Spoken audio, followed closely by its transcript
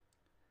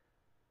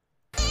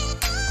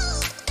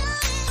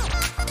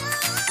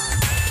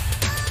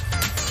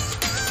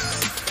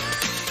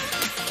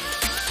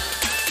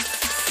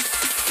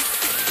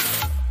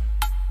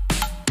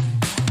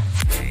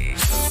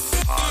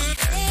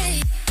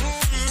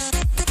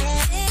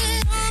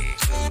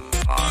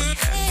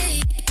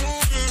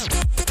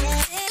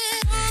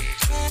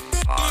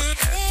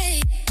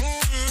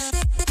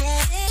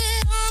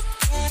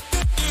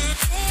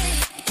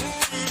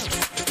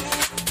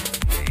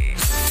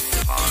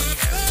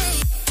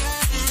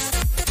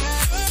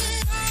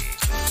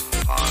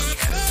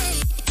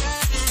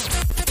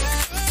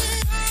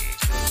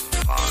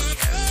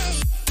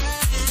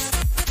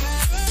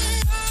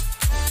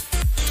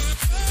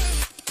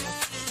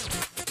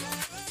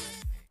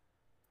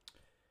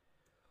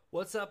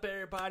What's up,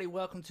 everybody?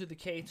 Welcome to the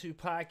K2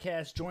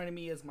 podcast. Joining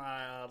me is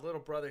my little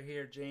brother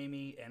here,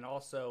 Jamie, and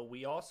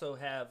we also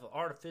have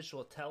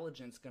artificial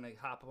intelligence going to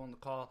hop on the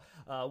call.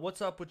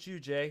 What's up with you,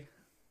 Jay?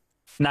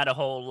 Not a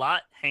whole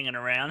lot. Hanging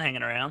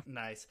around.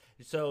 Nice.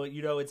 So,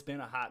 it's been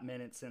a hot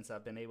minute since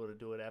I've been able to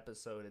do an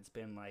episode. It's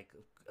been like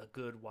a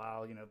good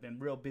while. Been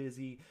real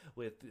busy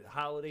with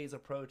holidays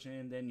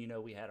approaching. Then,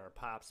 we had our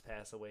pops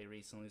pass away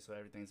recently, so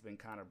everything's been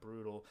kind of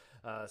brutal.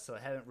 So I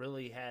haven't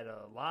really had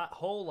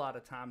whole lot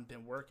of time.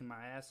 Been working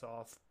my ass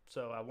off.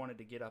 So I wanted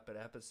to get up an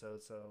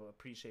episode, so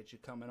appreciate you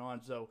coming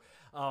on. So,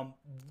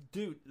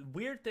 dude,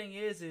 weird thing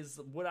is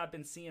what I've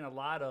been seeing a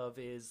lot of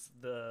is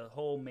the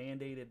whole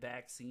mandated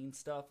vaccine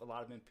stuff. A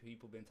lot of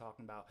people have been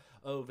talking about,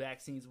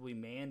 vaccines will be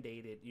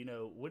mandated.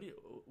 What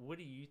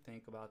do you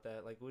think about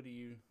that? Like, what are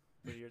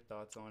your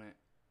thoughts on it?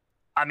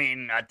 I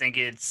mean, I think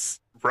it's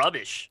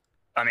rubbish.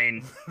 I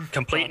mean,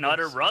 complete and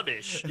utter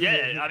rubbish.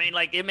 Yeah, I mean,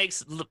 like, it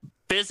makes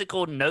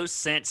physical no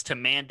sense to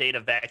mandate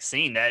a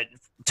vaccine. That,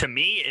 to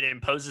me, it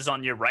imposes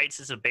on your rights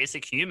as a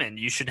basic human.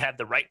 You should have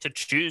the right to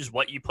choose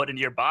what you put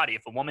into your body.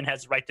 If a woman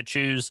has the right to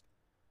choose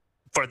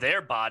for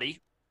their body,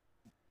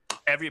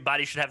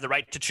 everybody should have the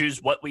right to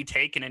choose what we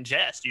take and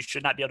ingest. You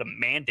should not be able to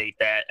mandate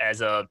that as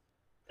a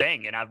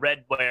thing. And I've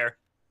read where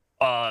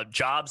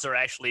jobs are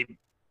actually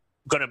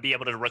going to be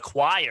able to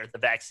require the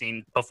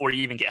vaccine before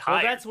you even get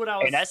hired. Well, that's what I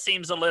was. And that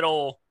seems a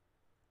little.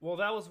 Well,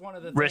 that was one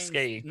of the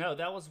risky. Things. No,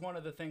 that was one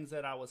of the things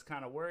that I was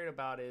kind of worried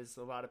about. Is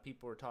a lot of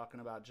people were talking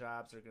about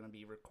jobs are going to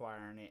be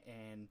requiring it,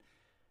 and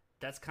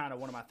that's kind of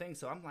one of my things.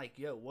 So I'm like,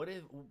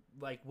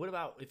 what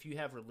about if you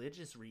have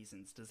religious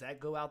reasons? Does that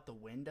go out the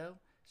window?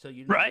 So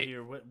right.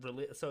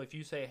 So if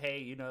you say, hey,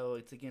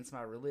 it's against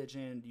my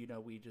religion,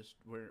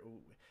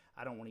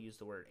 I don't want to use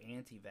the word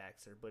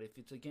anti-vaxxer, but if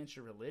it's against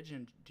your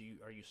religion,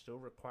 are you still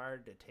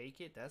required to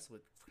take it? That's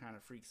what kind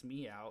of freaks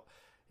me out.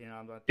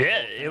 About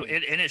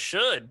and it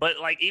should, but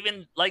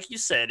even like you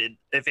said,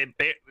 if it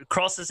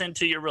crosses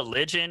into your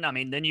religion, I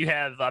mean, then you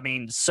have,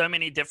 so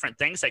many different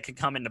things that could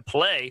come into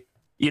play,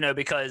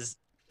 because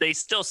they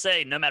still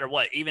say no matter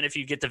what, even if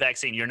you get the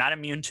vaccine, you're not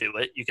immune to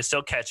it. You can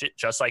still catch it,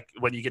 just like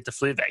when you get the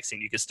flu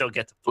vaccine, you can still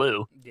get the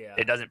flu. Yeah.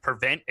 It doesn't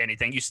prevent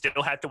anything. You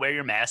still have to wear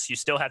your mask. You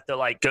still have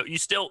to go. You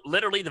still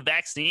literally, the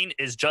vaccine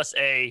is just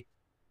a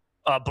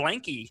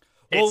blankie.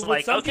 It's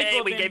like, okay,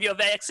 we gave you a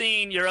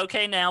vaccine. You're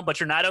okay now, but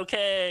you're not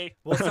okay.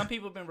 Well, some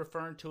people have been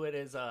referring to it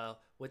as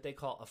what they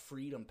call a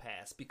freedom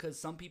pass, because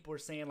some people are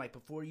saying, like,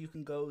 before you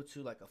can go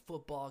to like a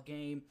football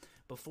game,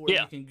 before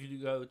you can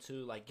go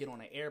to get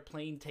on an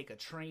airplane, take a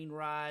train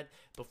ride,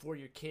 before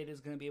your kid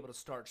is going to be able to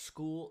start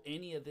school,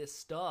 any of this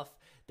stuff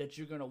that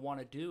you're going to want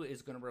to do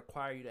is going to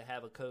require you to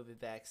have a COVID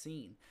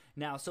vaccine.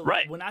 Now, so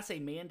when I say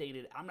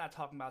mandated, I'm not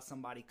talking about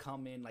somebody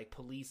coming, like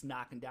police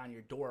knocking down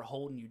your door,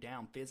 holding you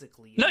down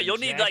physically. No, you'll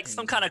need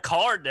some kind of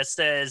card that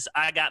says,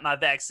 I got my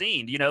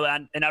vaccine,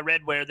 and I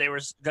read where they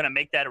were going to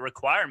make that a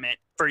requirement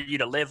for you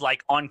to live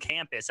on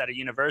campus at a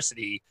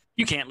university.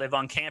 You can't live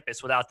on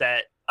campus without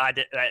that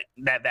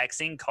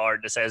vaccine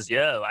card that says,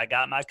 yo, I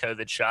got my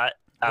COVID shot.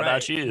 How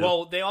about you?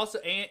 Well, they also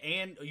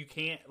and you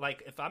can't,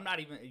 if I'm not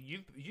even,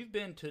 you've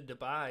been to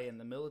Dubai in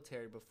the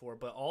military before,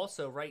 but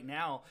also right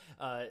now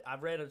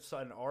I've read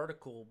an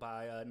article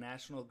by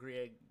National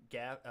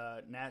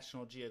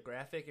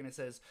Geographic, and it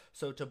says,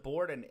 so to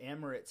board an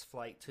Emirates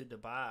flight to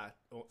Dubai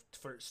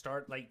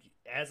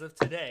as of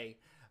today,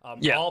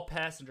 all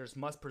passengers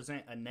must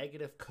present a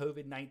negative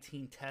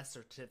COVID-19 test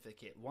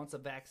certificate. Once a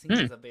vaccine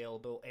is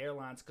available,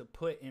 airlines could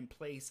put in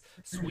place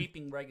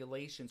sweeping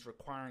regulations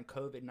requiring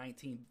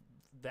COVID-19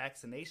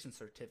 vaccination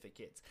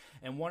certificates.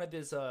 And one of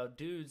his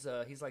dudes,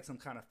 he's like some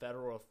kind of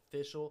federal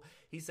official,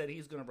 he said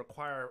he's going to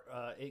require,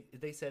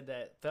 they said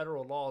that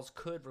federal laws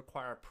could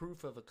require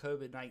proof of a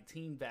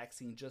COVID-19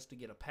 vaccine just to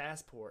get a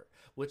passport,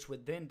 which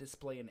would then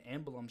display an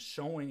emblem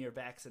showing your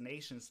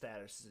vaccination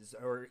statuses,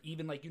 or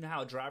even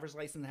how a driver's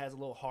license has a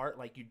little heart,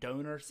 like your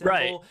donor symbol.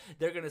 Right.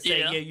 They're going to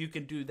say, you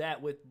can do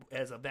that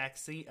as a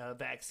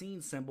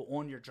vaccine symbol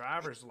on your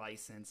driver's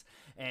license,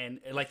 and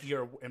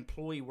your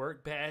employee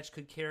work badge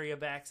could carry a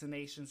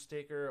vaccination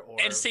sticker.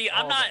 And see,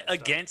 I'm not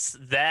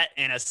against that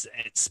in a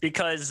sense,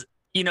 because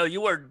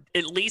you are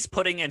at least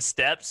putting in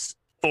steps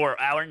for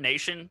our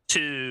nation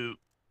to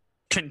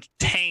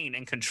contain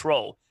and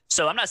control.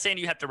 So I'm not saying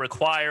you have to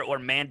require or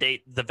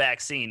mandate the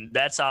vaccine.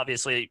 That's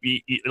obviously,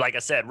 like I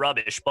said,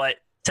 rubbish. But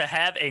to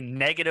have a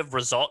negative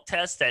result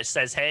test that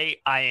says,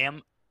 hey, I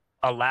am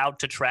allowed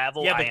to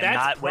travel, but I am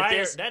not with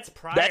this,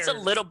 that's a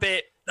little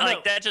bit.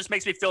 That just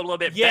makes me feel a little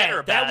bit better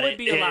about it. That would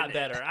be a lot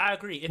better. I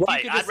agree. If you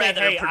could just say,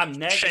 hey, I'm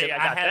negative.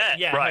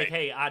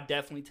 Hey, I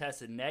definitely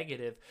tested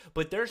negative.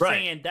 But they're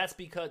saying that's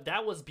because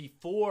that was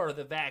before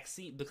the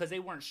vaccine, because they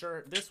weren't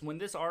sure. When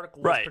this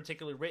article was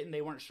particularly written,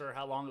 they weren't sure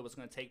how long it was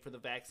going to take for the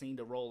vaccine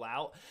to roll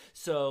out.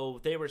 So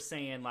they were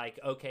saying,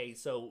 okay,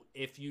 so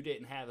if you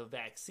didn't have a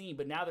vaccine,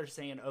 but now they're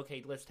saying,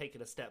 okay, let's take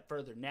it a step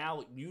further.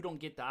 Now you don't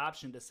get the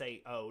option to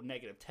say,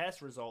 negative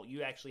test result.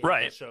 You actually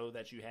have to show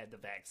that you had the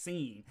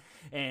vaccine.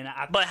 And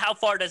I But how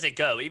far does it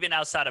go, even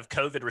outside of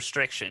COVID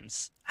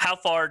restrictions? How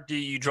far do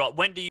you draw?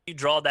 When do you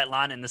draw that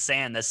line in the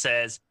sand that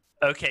says,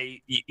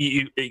 okay,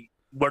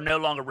 we're no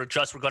longer we're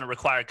going to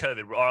require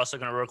COVID. We're also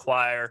going to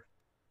require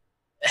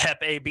Hep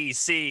A, B,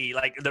 C.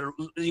 Like you're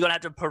going to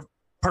have to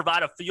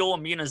provide a full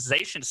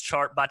immunizations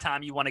chart by the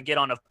time you want to get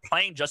on a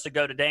plane just to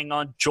go to dang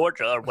on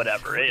Georgia or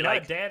whatever.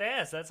 Dead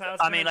ass. That's how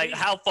it's like,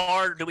 how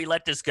far do we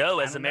let this go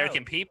as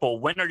American people?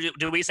 When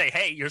do we say,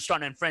 hey, you're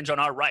starting to infringe on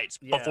our rights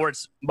before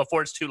it's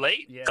too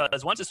late?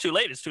 Because once it's too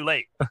late, it's too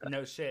late.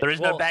 No shit. There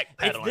is no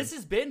backpedaling. This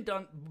has been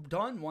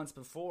done once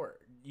before.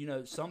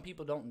 Some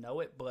people don't know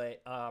it,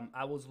 but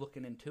I was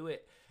looking into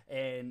it,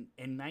 and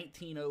in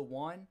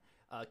 1901,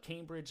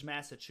 Cambridge,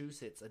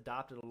 Massachusetts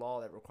adopted a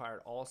law that required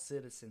all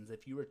citizens,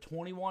 if you were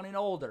 21 and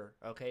older,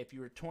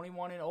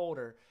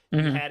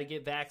 you had to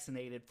get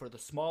vaccinated for the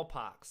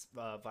smallpox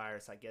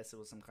virus. I guess it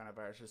was some kind of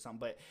virus or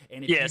something. But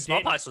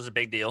smallpox was a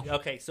big deal.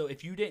 Okay, so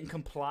if you didn't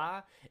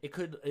comply, it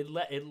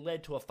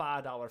led to a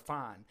 $5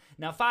 fine.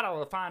 Now,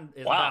 $5 fine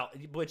is in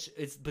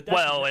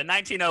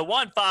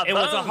 1901, it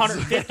was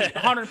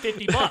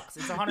 $150 bucks.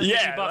 It's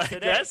 $150 bucks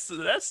today.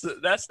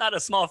 That's not a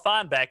small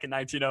fine back in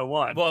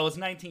 1901. Well, it was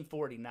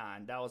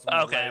 1949. That was when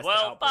the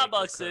last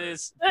 $5 occurred.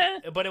 is.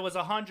 But it was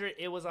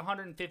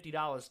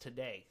 $150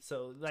 today.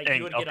 So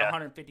you would get a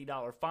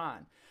 $150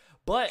 fine.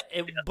 But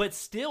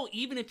still,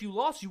 even if you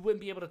lost, you wouldn't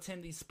be able to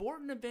attend these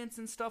sporting events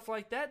and stuff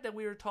like that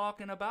we were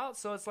talking about.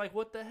 So it's like,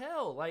 what the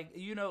hell? Like,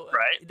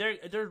 right?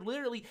 They're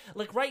literally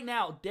like right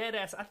now, dead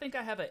ass. I think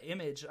I have an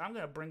image. I'm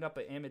gonna bring up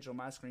an image on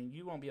my screen.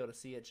 You won't be able to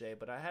see it, Jay,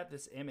 but I have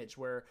this image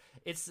where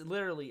it's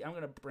literally. I'm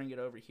gonna bring it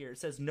over here. It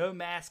says no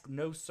mask,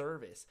 no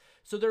service.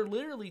 So they're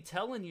literally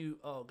telling you.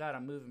 Oh God,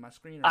 I'm moving my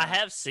screen around. I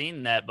have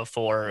seen that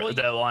before,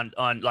 though,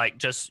 on like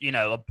just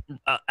out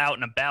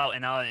and about,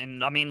 and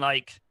I mean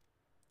like,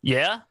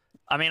 yeah.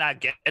 I mean, I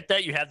get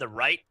that you have the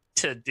right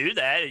to do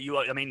that.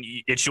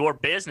 It's your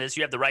business.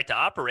 You have the right to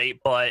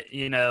operate, but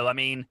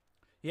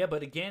yeah,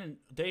 but again,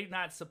 they're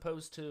not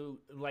supposed to,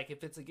 like,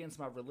 if it's against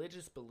my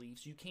religious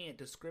beliefs, you can't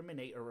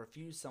discriminate or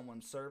refuse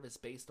someone's service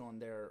based on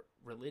their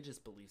religious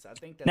beliefs. I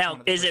think that's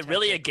now, is it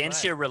really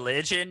against your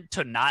religion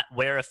to not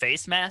wear a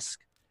face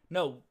mask?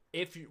 No.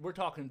 If we're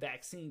talking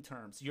vaccine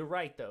terms, you're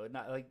right though.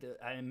 Not like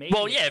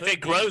if it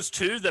grows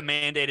to the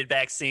mandated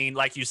vaccine,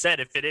 like you said,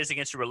 if it is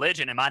against your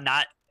religion, am I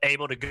not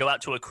able to go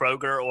out to a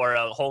Kroger or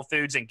a Whole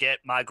Foods and get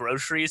my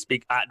groceries? Do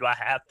I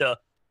have to,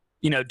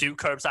 do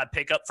curbside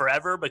pickup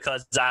forever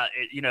because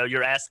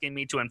you're asking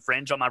me to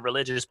infringe on my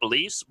religious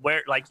beliefs?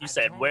 Where, like you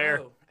said,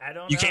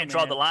 you can't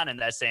draw the line in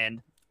that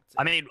sand.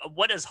 I mean,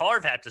 what does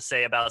Harv have to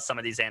say about some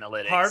of these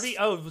analytics? Harvey?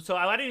 Oh, so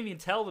I didn't even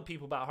tell the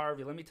people about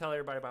Harvey. Let me tell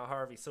everybody about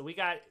Harvey. So we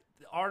got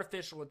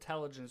artificial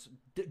intelligence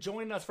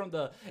joining us from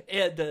the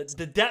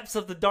depths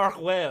of the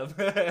dark web.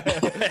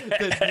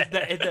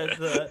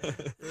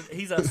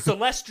 He's a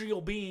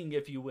celestial being,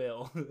 if you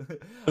will.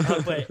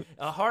 But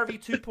Harvey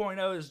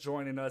 2.0 is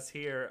joining us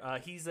here.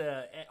 He's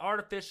a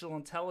artificial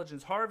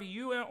intelligence. Harvey,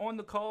 you on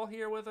the call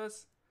here with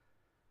us?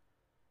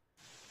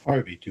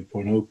 Harvey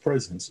 2.0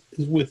 presence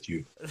is with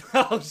you.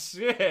 Oh,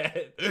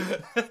 shit.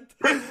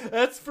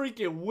 That's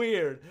freaking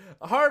weird.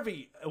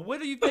 Harvey, what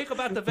do you think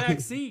about the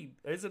vaccine?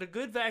 Is it a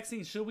good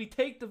vaccine? Should we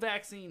take the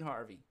vaccine,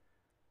 Harvey?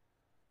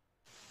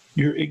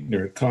 Your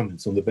ignorant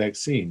comments on the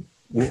vaccine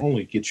will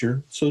only get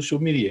your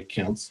social media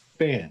accounts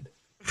banned.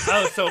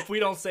 Oh, so if we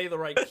don't say the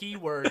right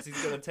keywords,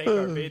 he's going to take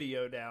our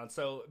video down.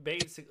 So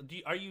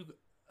basically, are you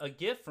a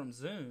gift from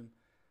Zoom?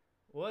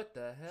 What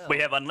the hell? We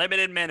have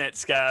unlimited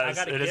minutes, guys.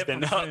 It has been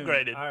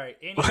upgraded. All right.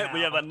 Anyhow, we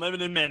have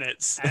unlimited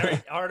minutes.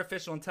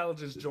 Artificial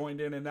intelligence joined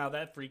in, and now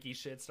that freaky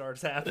shit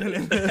starts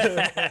happening.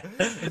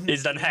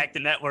 He's done hacked the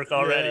network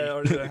already.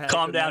 Yeah,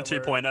 Calm down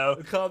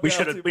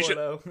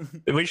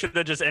 2.0. We should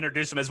have just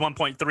introduced him as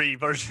 1.3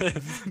 version.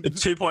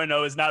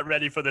 2.0 is not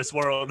ready for this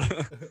world.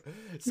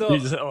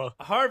 So,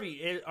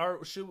 Harvey,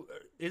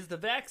 is the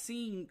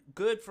vaccine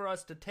good for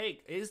us to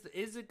take? Is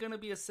it going to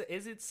be is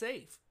it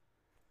safe?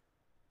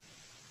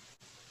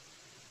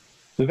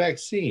 The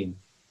vaccine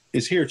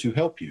is here to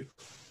help you.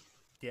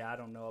 Yeah, I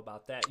don't know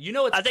about that.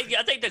 I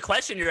think the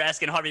question you're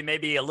asking, Harvey, may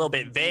be a little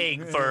bit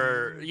vague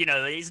for, he's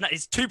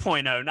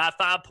 2.0, not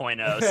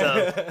 5.0.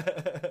 So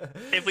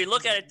if we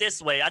look at it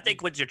this way, I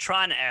think what you're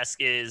trying to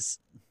ask is,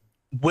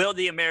 will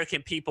the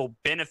American people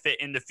benefit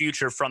in the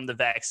future from the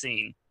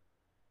vaccine?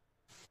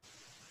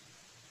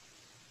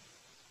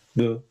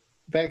 The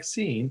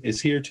vaccine is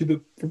here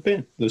to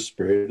prevent the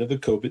spread of the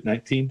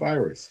COVID-19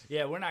 virus.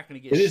 Yeah, we're not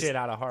going to get shit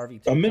out of Harvey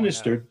 2.0.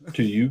 Administered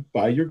to you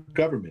by your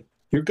government.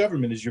 Your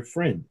government is your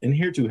friend and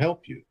here to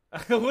help you.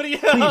 What do you?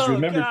 Please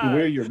remember to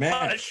wear your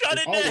mask. Shut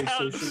it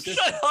down.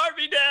 Shut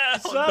Harvey down.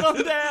 Shut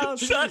him down.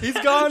 He's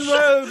gone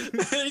rogue.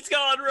 He's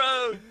gone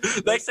rogue.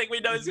 Next thing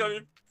we know, he's going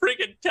to be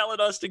freaking telling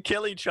us to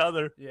kill each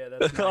other. Yeah,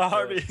 that's not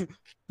Harvey. Good.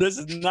 This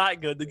is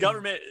not good. The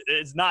government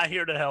is not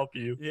here to help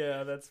you.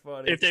 Yeah, that's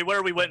funny. If they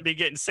were, we wouldn't be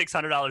getting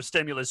 $600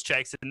 stimulus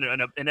checks, and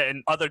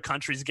other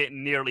countries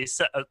getting nearly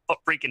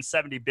freaking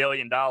 $70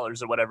 billion or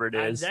whatever it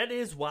is. That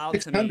is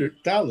wild to me.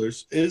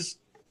 $600 is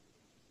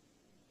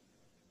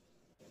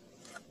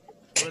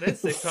Well, it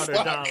is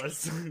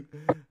 $600.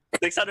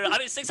 $600. I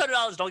mean,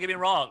 $600. Don't get me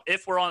wrong.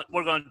 If we're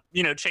going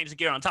to change the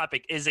gear on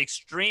topic, is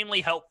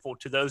extremely helpful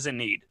to those in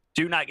need.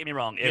 Do not get me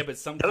wrong. If but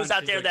some those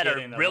out there that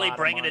are really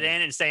bringing it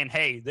in and saying,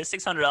 "Hey, this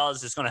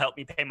 $600 is going to help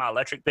me pay my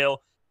electric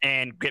bill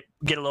and get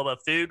a little bit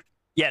of food,"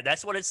 yeah,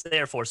 that's what it's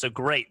there for. So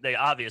great, they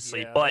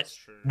obviously. But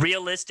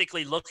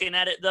realistically, looking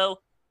at it though,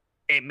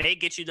 it may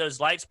get you those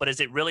likes, but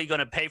is it really going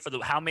to pay for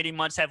how many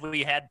months have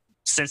we had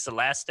since the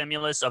last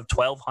stimulus of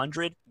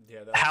 1,200? Yeah,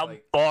 how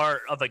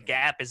far of a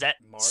gap is that?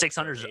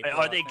 600?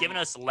 Are they giving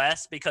us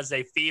less because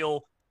they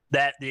feel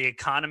that the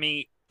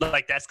economy,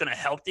 like that's going to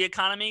help the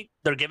economy?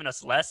 They're giving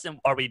us less, and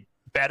are we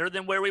better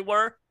than where we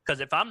were?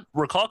 Because if I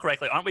recall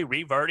correctly, aren't we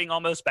reverting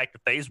almost back to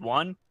phase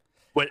one?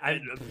 With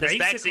this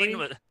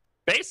vaccine,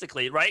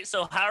 basically, right?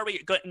 So how are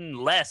we getting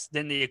less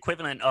than the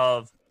equivalent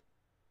of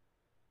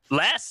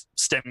last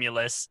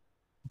stimulus,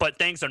 but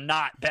things are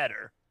not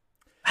better?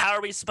 How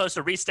are we supposed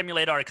to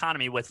re-stimulate our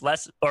economy with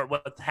less or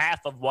with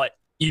half of what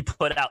you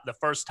put out the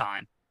first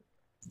time?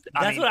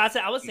 That's what I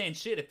said. I was saying,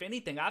 shit, if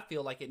anything, I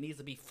feel like it needs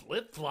to be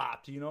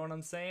flip-flopped. You know what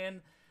I'm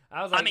saying?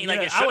 I was like,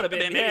 it should have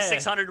been. Maybe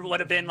 600 would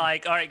have been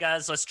like, all right,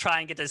 guys, let's try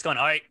and get this going.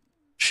 All right,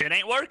 shit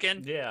ain't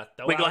working. Yeah.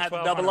 We're going to have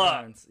to double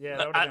up.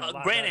 Yeah,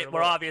 granted,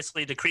 we're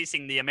obviously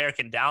decreasing the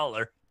American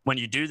dollar when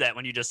you do that,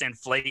 when you just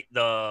inflate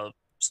the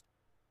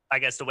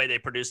way they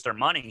produce their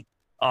money.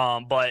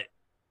 But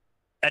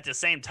at the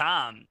same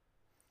time,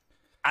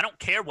 I don't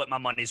care what my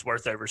money's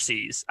worth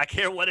overseas. I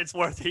care what it's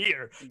worth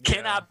here. Yeah.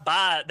 Can I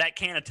buy that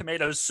can of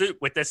tomato soup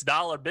with this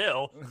dollar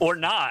bill or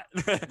not?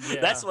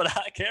 That's what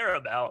I care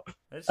about.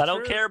 I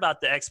don't care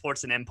about the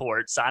exports and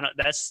imports.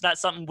 That's not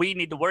something we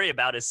need to worry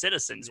about as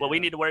citizens. What we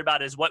need to worry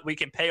about is what we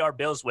can pay our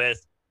bills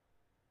with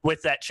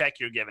that check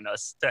you're giving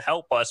us to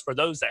help us for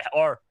those that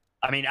are.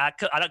 I mean, I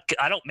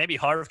don't. Maybe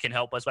Harv can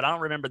help us, but I don't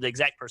remember the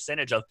exact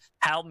percentage of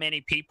how many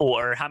people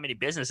or how many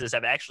businesses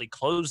have actually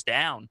closed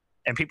down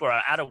and people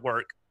are out of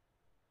work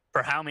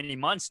for how many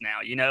months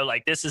now. You know,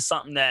 like this is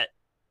something that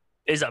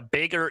is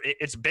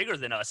it's bigger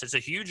than us. It's a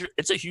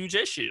huge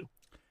issue.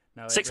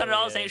 No,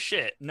 $600 ain't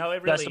shit. No,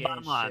 it really That's the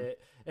bottom line. Shit.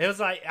 It was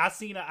like I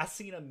seen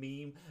a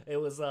meme. It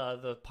was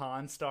the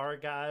Pawn Star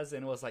guys,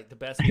 and it was like the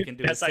best we can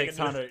do is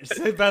 600.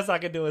 The best I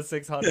can do is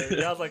 600.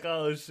 And I was like,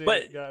 oh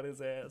shit, got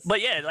his ass.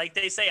 But yeah, like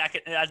they say,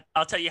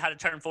 I'll tell you how to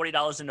turn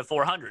 $40 into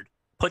 $400.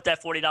 Put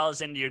that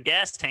 $40 into your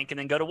gas tank and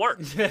then go to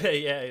work.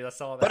 Yeah, I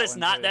saw that. But it's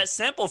not that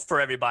simple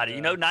for everybody. Yeah.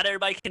 You know, not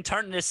everybody can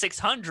turn this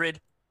 600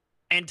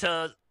 into,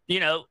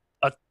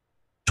 a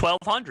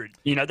 1,200.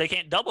 You know, they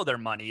can't double their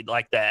money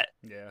like that.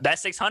 Yeah. That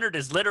 600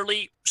 is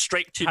literally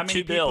straight to 2 bills. How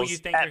many people you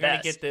think are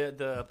going to get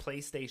the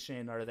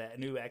PlayStation or that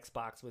new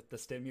Xbox with the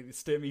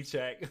stimmy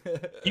check?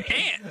 You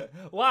can't.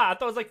 Wow, I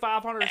thought it was like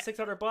 $500 or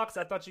 $600.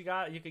 I thought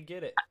you could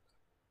get it.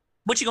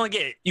 What you gonna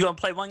get? You gonna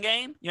play one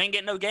game? You ain't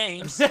getting no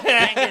games. You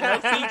ain't getting no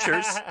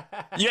features.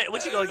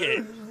 What you gonna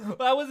get?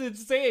 Well, I wasn't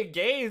saying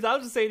games. I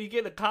was just saying you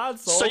get a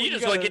console. So you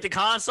just gonna get the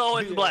console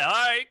and be like, all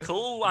right,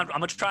 cool. I'm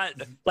gonna try.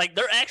 Like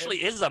there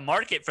actually is a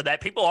market for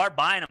that. People are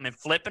buying them and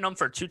flipping them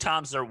for 2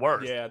 times their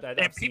worth. Yeah,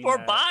 and people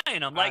are buying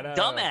them like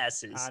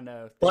dumbasses. I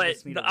know. But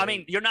I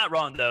mean, you're not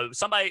wrong though.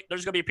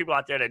 There's gonna be people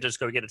out there that just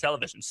go get a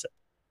television set.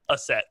 A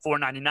set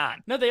 $4.99.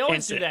 No, they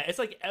always do that. It's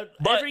like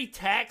every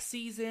tax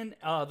season,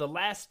 the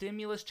last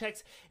stimulus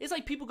checks. It's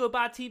like people go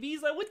buy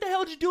TVs. Like, what the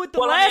hell did you do with the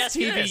last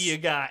TV you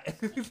got?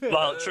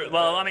 Well, true.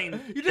 Well, I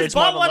mean, you just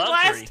bought one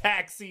last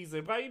tax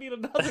season. Why you need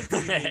another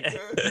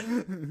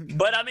TV?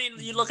 But I mean,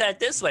 you look at it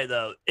this way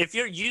though. If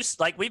you're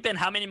we've been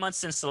how many months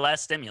since the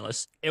last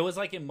stimulus? It was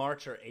like in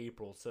March or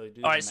April. So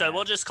all right, so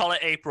we'll just call it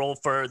April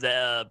for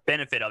the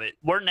benefit of it.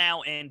 We're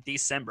now in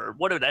December.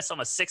 That's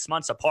almost 6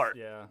 months apart.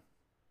 Yeah.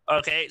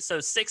 Okay, so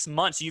 6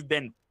 months you've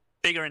been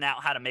figuring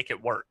out how to make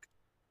it work.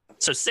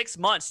 So 6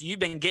 months you've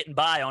been getting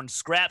by on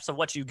scraps of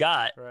what you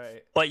got,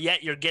 right? But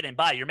yet you're getting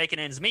by. You're making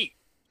ends meet.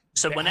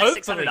 So when that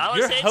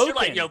 $600 hits, you're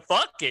like, yo,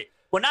 fuck it.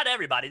 Well, not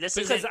everybody. This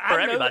isn't for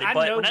everybody.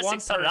 But when that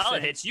 $600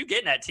 hits, you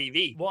getting that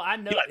TV. Well, I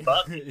know. Like,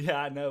 fuck it. Yeah,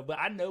 I know. But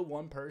I know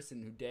one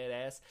person who dead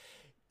ass.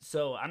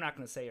 So I'm not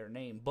going to say her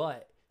name,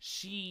 but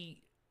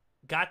she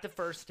got the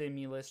first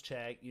stimulus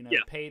check.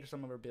 Paid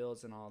some of her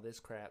bills and all this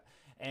crap.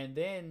 And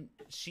then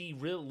she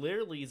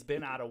literally has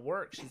been out of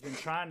work. She's been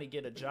trying to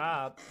get a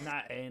job,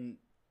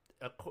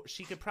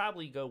 she could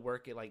probably go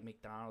work at like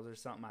McDonald's or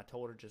something. I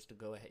told her just to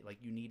go ahead, like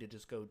you need to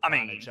just go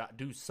find a job,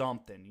 do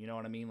something. You know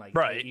what I mean? Like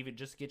even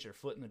just get your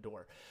foot in the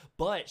door.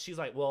 But she's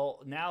like, well,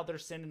 now they're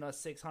sending us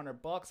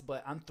 $600,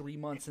 but I'm 3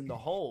 months in the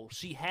hole.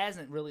 She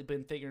hasn't really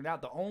been figuring it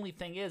out. The only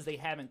thing is they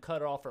haven't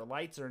cut off her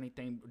lights or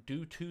anything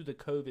due to the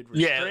COVID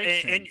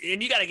restrictions. Yeah,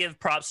 and you got to give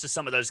props to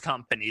some of those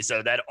companies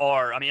though that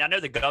are. I mean, I know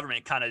the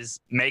government kind of is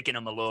making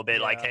them a little bit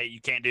like, hey,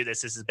 you can't do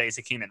this. This is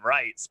basic human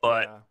rights,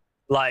 but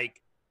like.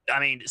 I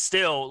mean,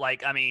 still,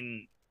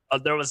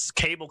 there was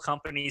cable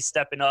companies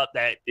stepping up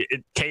that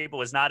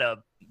cable is not a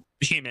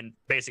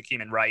basic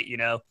human right,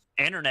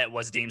 Internet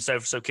was deemed so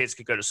kids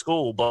could go to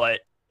school,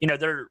 but,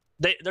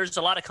 there's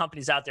a lot of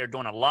companies out there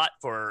doing a lot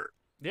for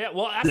I don't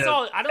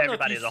know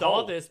if you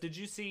saw this. Did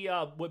you see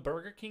what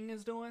Burger King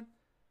is doing?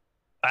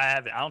 I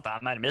haven't. I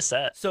might have missed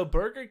that. So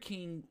Burger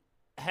King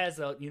has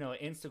a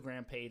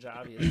Instagram page,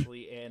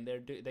 obviously, and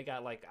they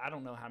got like, I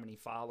don't know how many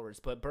followers,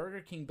 but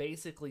Burger King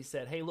basically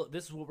said, hey, look,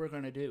 this is what we're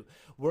going to do.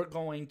 We're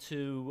going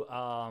to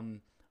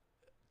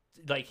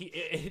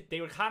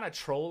they were kind of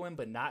trolling,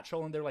 but not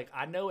trolling. They're like,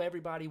 I know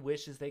everybody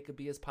wishes they could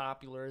be as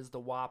popular as the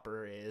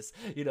Whopper is,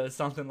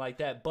 something like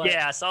that. But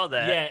yeah, I saw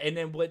that. Yeah, and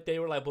then what they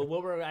were like, but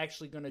what we're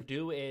actually going to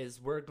do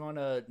is we're going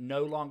to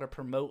no longer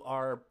promote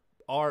our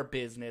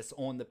business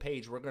on the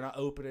page. We're going to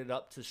open it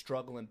up to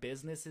struggling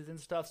businesses and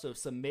stuff. So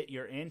submit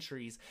your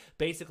entries,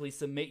 basically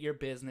submit your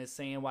business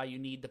saying why you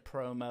need the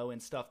promo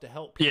and stuff to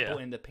help people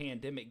in the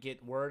pandemic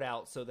get word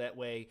out, so that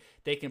way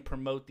they can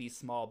promote these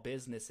small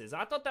businesses.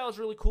 I thought that was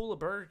really cool of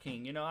Burger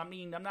King. I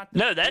mean, I'm not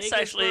the that's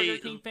actually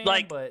Burger King fan,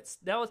 like, but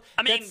that was,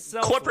 I mean,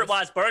 corporate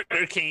wise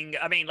Burger King,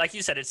 I mean, like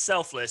you said, it's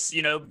selfless.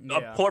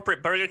 A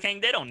corporate Burger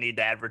King, they don't need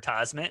the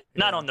advertisement,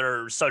 not on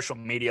their social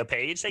media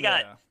page. They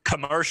got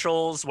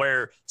commercials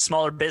where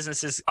smaller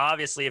businesses,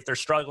 obviously, if they're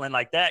struggling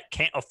like that,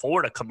 can't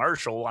afford a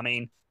commercial. I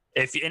mean,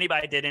 if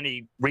anybody did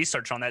any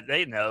research on that,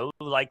 they know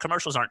like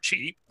commercials aren't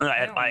cheap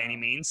by any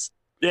means.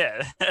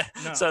 Yeah.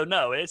 No. So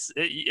no, it's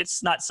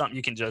not something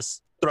you can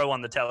just throw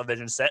on the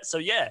television set. So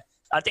yeah,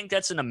 I think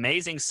that's an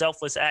amazing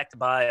selfless act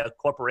by a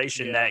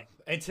corporation that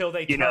until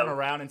they turn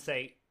around and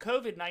say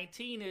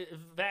COVID-19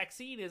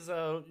 vaccine is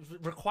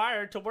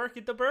required to work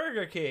at the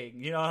Burger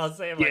King. You know what I'm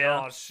saying? Like,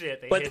 oh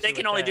shit! But they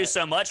can only do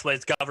so much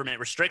with government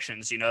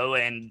restrictions,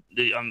 and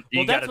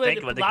you got to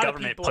think what the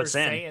government puts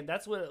in.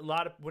 That's what a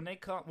lot of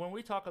when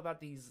we talk about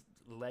these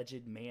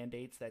alleged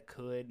mandates that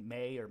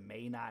may or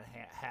may not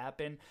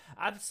happen.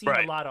 I've seen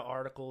a lot of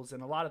articles,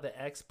 and a lot of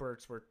the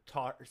experts were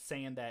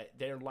saying that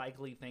they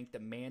likely think the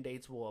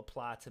mandates will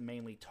apply to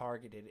mainly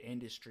targeted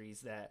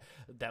industries that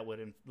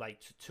would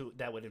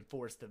that would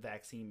enforce the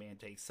vaccine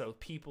mandates. So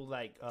people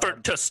like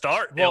to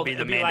start, they'll be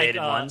the mandated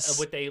ones.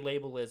 What they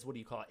label as, what do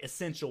you call it?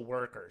 Essential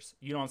workers.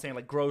 You know what I'm saying?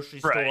 Like grocery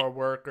store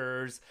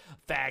workers,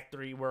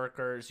 factory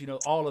workers.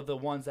 All of the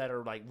ones that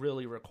are like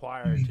really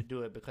required to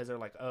do it, because they're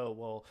like, oh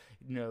well,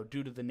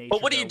 due to the nature.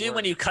 But what do you do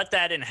when you cut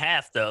that in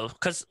half, though?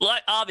 Because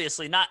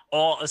obviously, not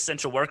all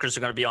essential workers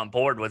are going to be on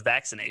board with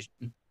vaccination.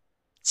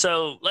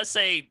 So let's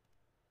say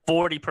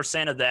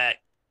 40% of that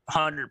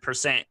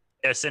 100%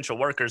 essential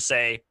workers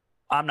say,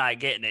 I'm not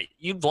getting it.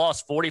 You've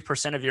lost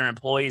 40% of your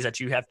employees that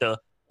you have to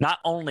not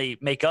only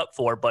make up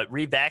for, but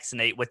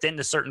revaccinate within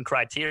the certain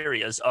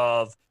criterias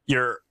of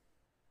you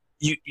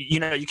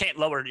can't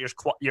lower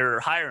your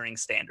hiring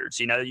standards.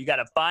 You got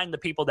to find the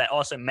people that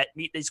also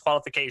meet these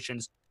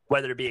qualifications,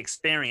 whether it be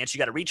experience. You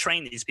got to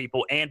retrain these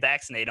people and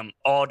vaccinate them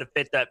all to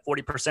fit that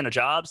 40% of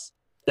jobs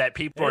that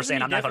people are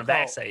saying, I'm not going to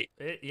vaccinate.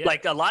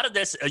 Like a lot of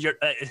this,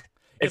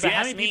 if you how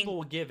ask many me, people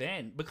will give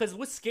in? Because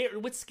what's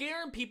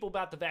scaring people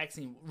about the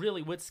vaccine,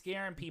 really, what's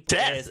scaring people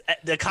is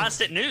the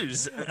constant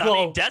news.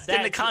 Death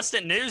in the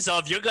constant news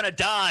of you're going to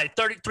die.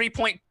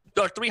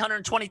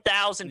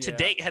 320,000 to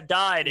date have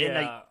died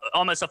in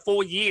almost a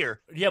full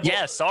year.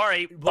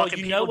 Sorry. Well,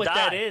 you know what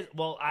that is.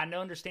 Well, I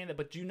understand that,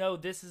 but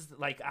this is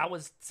like, I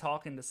was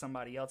talking to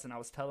somebody else and I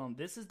was telling them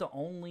this is the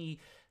only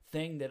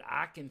thing that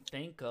I can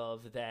think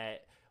of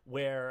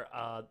where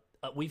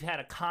we've had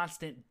a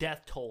constant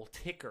death toll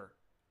ticker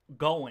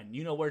going,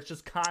 where it's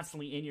just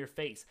constantly in your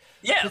face.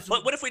 Yeah,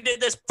 but what if we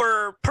did this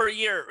per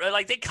year?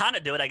 Like they kind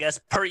of do it, I guess,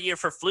 per year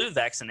for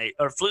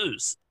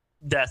flus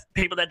death,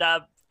 people that die.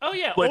 Oh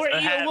yeah,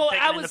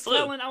 I was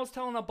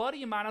telling a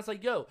buddy of mine, I was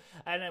like, yo,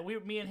 and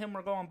me and him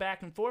were going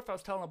back and forth. I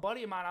was telling a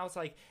buddy of mine, I was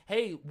like,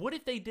 hey, what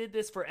if they did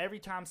this for every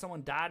time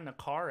someone died in a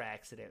car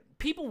accident?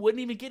 People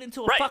wouldn't even get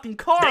into a fucking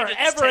car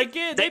ever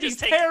again. They'd be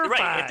terrified.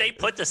 Right, if they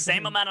put the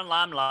same amount of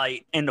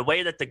limelight in the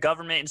way that the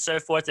government and so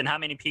forth, and how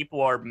many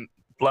people are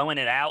blowing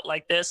it out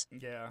like this,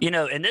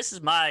 and this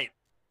is my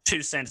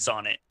 2 cents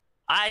on it.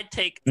 I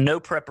take no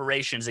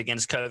preparations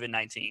against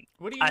COVID-19.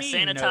 What do you mean?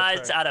 I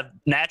sanitize out of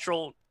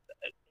natural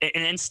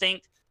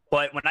instinct,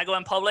 but when I go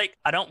in public,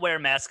 I don't wear a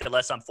mask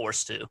unless I'm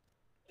forced to.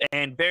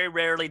 And very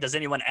rarely does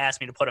anyone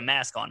ask me to put a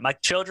mask on. My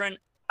children,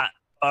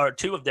 or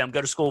 2 of them, go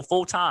to school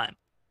full time,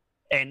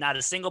 and not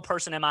a single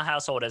person in my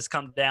household has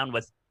come down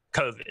with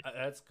COVID.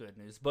 That's good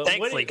news. But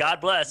thankfully, God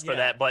bless for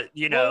that. But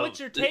well, what's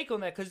your take on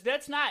that? Because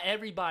that's not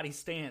everybody's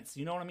stance.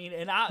 You know what I mean?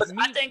 And I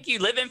think you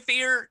live in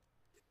fear.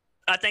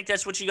 I think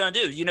that's what you're gonna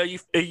do.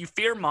 You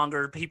fear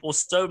monger people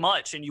so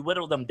much, and you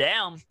whittle them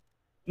down.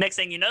 Next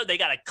thing you know, they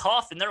got a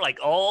cough, and they're like,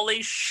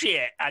 "Holy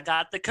shit, I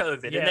got the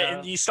COVID!"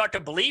 And you start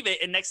to believe it,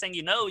 and next thing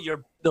you know,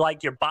 your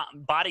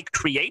body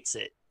creates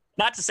it.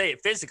 Not to say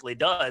it physically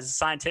does.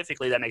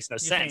 Scientifically, that makes no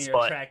sense.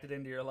 You're attracted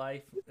into your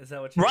life. Is that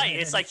what you're right? saying?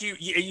 It's like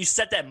you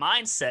set that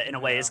mindset in a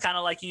way. It's kind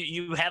of like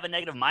you have a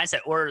negative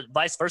mindset, or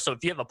vice versa.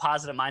 If you have a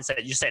positive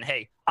mindset, you're saying,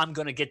 "Hey, I'm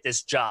going to get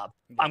this job.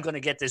 I'm going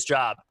to get this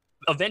job."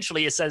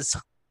 Eventually, it says,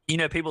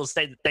 people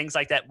say things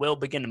like that will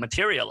begin to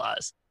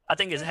materialize. I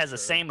think it has the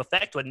same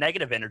effect with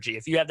negative energy.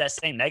 If you have that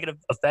same negative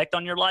effect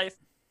on your life,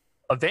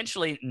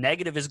 eventually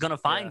negative is going to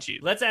find you.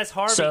 Let's ask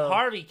Harvey.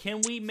 Harvey,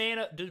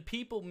 do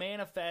people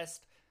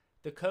manifest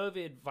the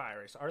COVID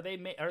virus? Are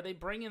they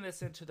bringing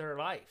this into their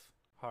life?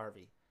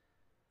 Harvey.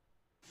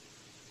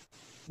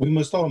 We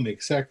must all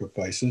make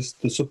sacrifices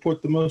to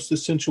support the most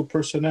essential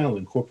personnel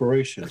in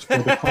corporations for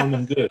the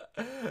common good.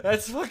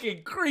 That's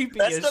fucking creepy.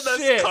 That's as the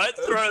most shit.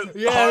 cutthroat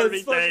Yeah, Harvey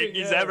it's fucking- thing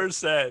he's ever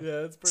said. Yeah,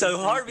 it's pretty So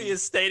creepy. Harvey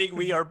is stating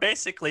we are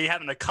basically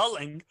having a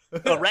culling,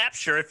 a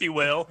rapture, if you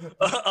will,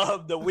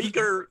 of the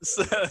weaker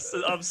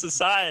of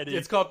society.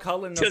 It's called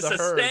culling to of the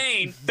herd.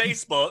 sustain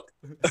Facebook,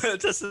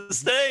 to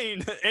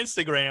sustain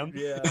Instagram,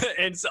 Yeah.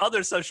 and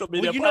other social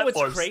media Well, you know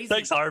platforms. what's crazy?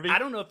 Thanks, Harvey. I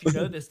don't know if you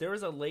know this. There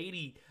was a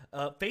lady.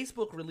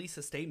 Facebook released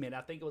a statement.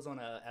 I think it was on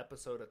an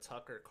episode of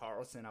Tucker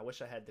Carlson. I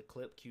wish I had the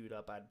clip queued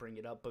up. I'd bring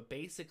it up. But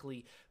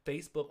basically,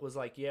 Facebook was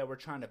like, "Yeah, we're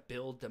trying to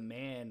build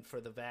demand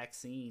for the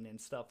vaccine and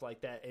stuff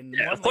like that." And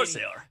Yeah, of course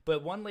they are.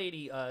 But one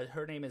lady,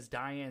 her name is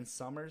Diane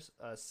Summers,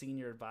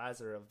 senior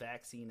advisor of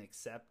vaccine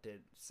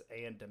acceptance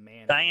and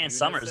demand. Diane at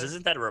Summers, UNICEF.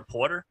 isn't that a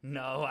reporter?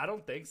 No, I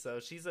don't think so.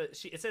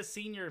 It says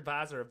senior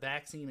advisor of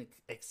vaccine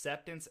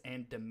acceptance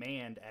and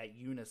demand at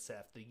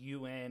UNICEF, the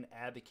UN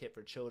Advocate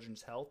for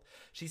Children's Health.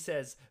 She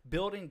says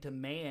building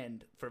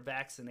demand for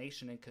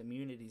vaccination in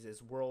communities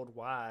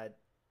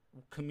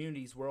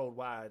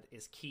worldwide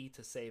is key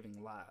to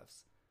saving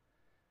lives.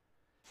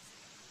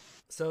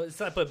 So it's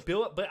like,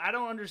 but I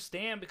don't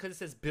understand because it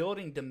says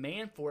building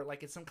demand for it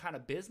like it's some kind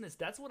of business.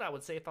 That's what I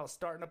would say if I was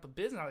starting up a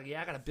business. I'm like,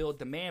 yeah, I got to build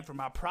demand for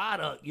my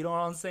product. You know what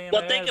I'm saying?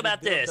 Well, Like, think I gotta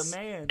about build this.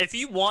 demand. If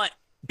you want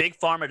Big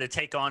Pharma to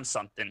take on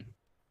something,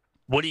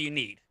 what do you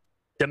need?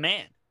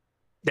 Demand.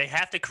 They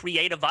have to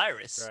create a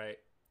virus. Right.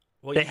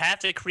 Well, They have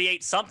to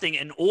create something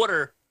in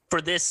order for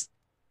this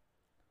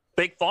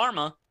Big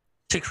Pharma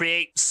to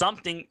create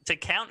something to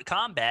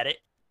combat it,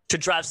 to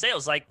drive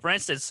sales. Like, for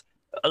instance,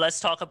 let's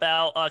talk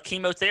about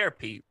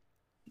chemotherapy.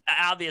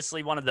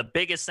 Obviously, one of the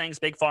biggest things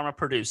Big Pharma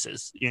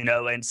produces,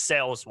 and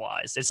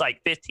sales-wise. It's like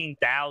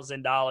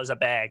 $15,000 a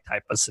bag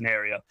type of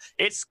scenario.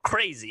 It's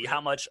crazy how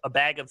much a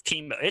bag of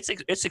chemo. It's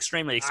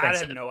extremely I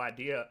expensive. have no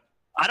idea.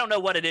 I don't know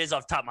what it is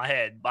off the top of my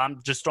head.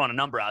 I'm just throwing a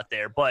number out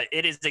there, but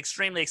it is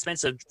extremely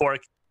expensive for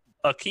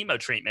a chemo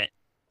treatment.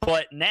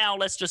 But now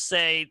let's just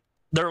say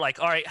they're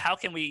like, all right, how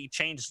can we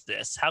change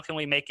this? How can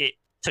we make it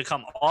to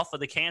come off of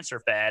the cancer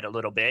fad a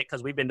little bit?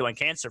 Because we've been doing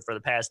cancer for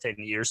the past 10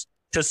 years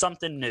to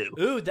something new.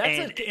 Ooh, that's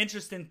And- an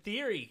interesting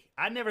theory.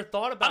 I never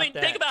thought about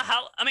that. Think about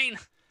how,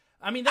 that's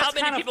how many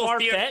kind of people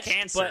fear far-fetched,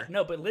 cancer?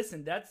 but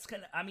listen, that's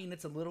kind of,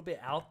 it's a little bit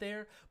out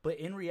there, but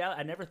in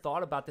reality, I never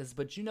thought about this,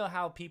 but you know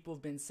how people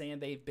have been saying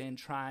they've been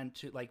trying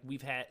to, like,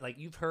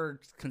 you've heard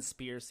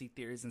conspiracy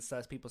theories and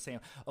stuff, people saying,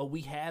 oh,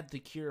 we have the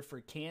cure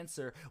for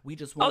cancer, we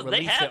just won't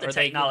release it. They have the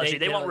technology.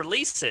 They won't like,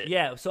 release it.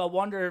 Yeah, so I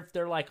wonder if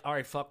they're like, all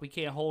right, fuck, we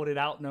can't hold it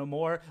out no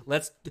more.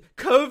 Let's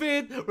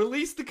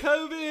release the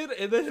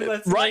COVID, and then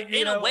let's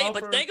in a way.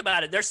 But think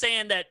about it. They're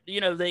saying that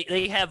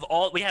we have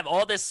all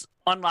this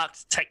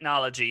unlocked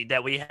technology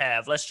that we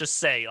have. Let's just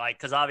say,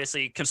 because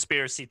obviously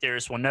conspiracy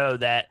theorists will know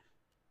that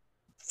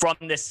from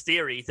this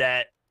theory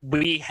that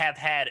we have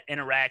had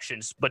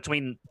interactions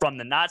from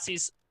the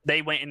Nazis.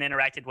 They went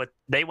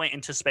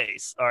into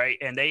space, all right,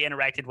 and they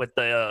interacted with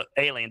the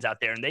aliens out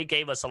there, and they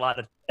gave us a lot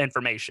of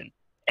information,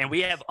 and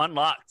we have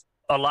unlocked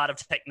a lot of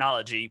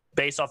technology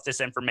based off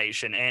this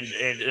information and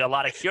a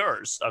lot of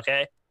cures.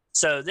 Okay,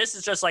 so this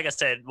is just, like I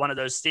said, one of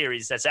those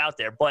theories that's out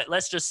there. But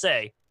let's just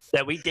say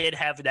that we did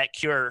have that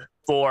cure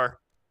for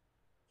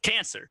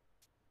cancer,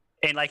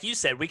 and like you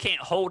said, you can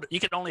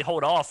only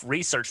hold off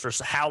research for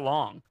how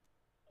long?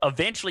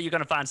 Eventually, you're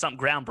going to find something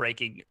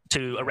groundbreaking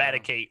to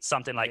eradicate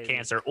something like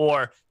cancer,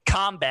 or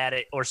combat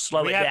it, or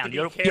slow it down.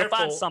 You'll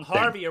find something.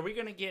 Harvey, are we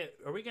going to get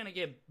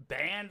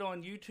banned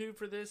on YouTube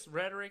for this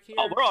rhetoric here?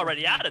 Oh, we're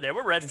already out of there.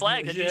 We're red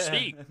flagged as you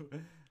speak.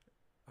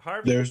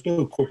 Harvey, There's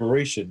no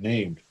corporation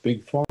named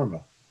Big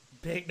Pharma.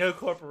 no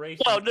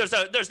corporation. Well,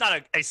 there's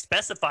not a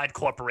specified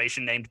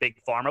corporation named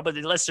Big Pharma, but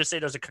let's just say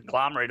there's a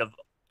conglomerate of.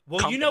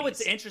 Well, you know what's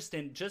companies.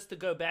 interesting, just to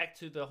go back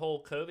to the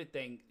whole COVID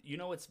thing,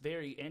 what's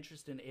very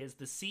interesting is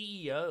the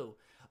CEO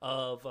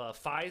of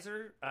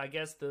Pfizer, I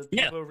guess the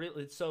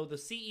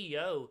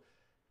CEO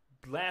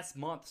last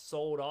month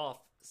sold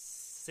off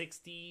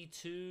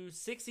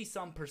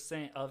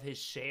 60% of his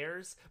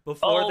shares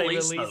before they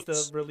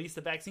released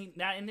the vaccine.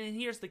 Now, and then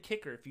here's the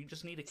kicker, if you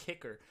just need a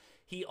kicker,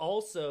 he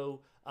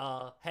also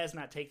has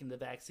not taken the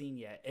vaccine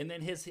yet. And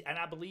then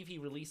I believe he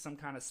released some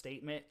kind of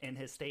statement, and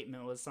his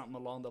statement was something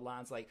along the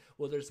lines like,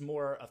 well, there's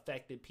more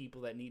affected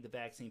people that need the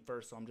vaccine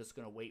first, so I'm just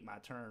going to wait my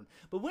turn.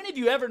 But when have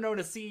you ever known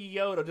a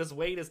CEO to just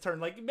wait his turn?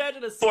 Like,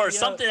 imagine a CEO. For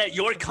something that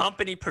your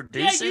company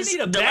produces. Yeah, you need to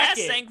the back last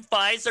it. thing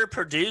Pfizer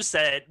produced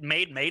that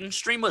made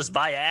mainstream was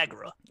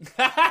Viagra.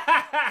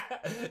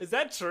 Is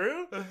that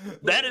true?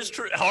 That is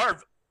true.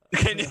 Harvey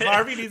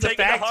needs to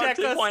fact check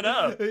us.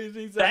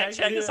 2.0. Fact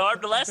check us,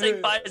 Harv. The last thing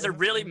Pfizer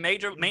really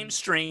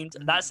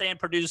mainstreamed, not saying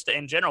produced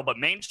in general, but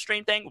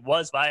mainstream thing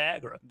was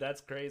Viagra.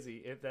 That's crazy.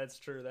 If that's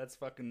true, that's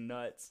fucking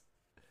nuts.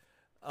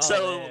 Oh,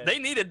 So man. they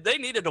needed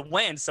to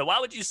win. So why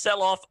would you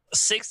sell off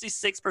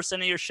 66%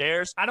 of your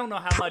shares? I don't know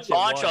how much it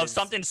Launch was. of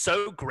something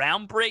so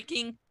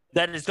groundbreaking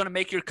that is going to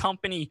make your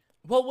company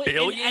Well,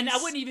 and I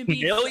wouldn't even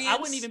be Millions? I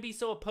wouldn't even be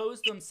so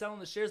opposed to them selling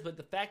the shares, but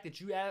the fact that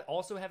you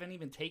also haven't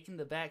even taken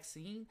the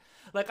vaccine,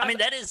 like I mean,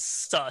 that is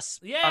sus.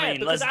 Yeah, I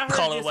mean, let's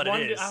call it what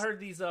it is. I heard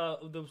these there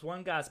was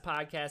one guy's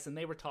podcast, and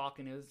they were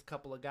talking. It was a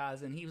couple of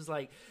guys, and he was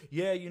like,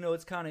 "Yeah,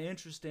 it's kind of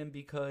interesting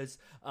because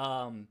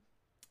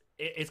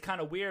it's kind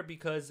of weird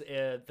because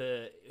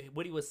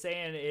what he was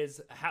saying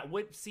is,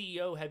 what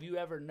CEO have you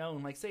ever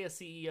known? Like, say a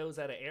CEO's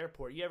at an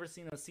airport. You ever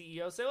seen a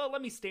CEO say, "Oh,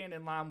 let me stand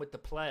in line with the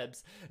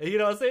plebs"? And, you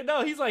know what I'm saying?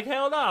 No, he's like,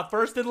 hell no,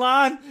 first in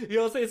line. You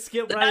know what I'm saying?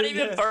 Skip right. Not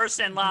even first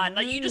in line.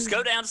 Like, you just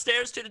go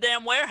downstairs to the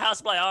damn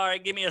warehouse, like, all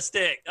right, give me a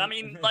stick. I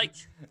mean, like,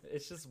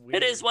 it's just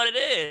weird. It is what it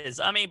is.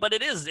 I mean, but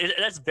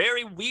that's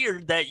very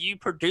weird that you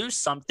produce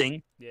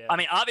something. Yeah. I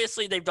mean,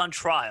 obviously they've done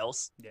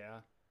trials.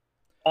 Yeah.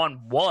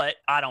 On what?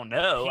 I don't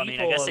know. People, I mean,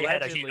 I guess they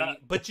allegedly,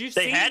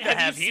 had but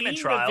have human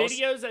trials.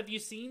 Videos? Have you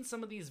seen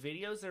some of these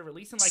videos they're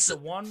releasing? Like the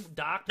one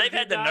doctor. They've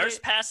had the nurse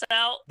pass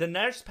out. The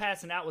nurse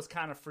passing out was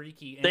kind of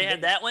freaky. They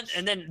had that one,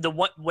 and then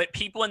what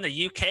people in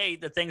the UK,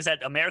 the things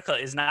that America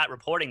is not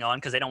reporting on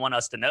because they don't want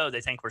us to know, they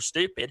think we're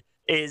stupid,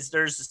 is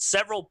there's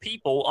several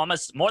people,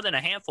 almost more than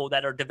a handful,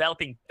 that are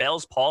developing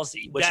Bell's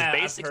palsy, which is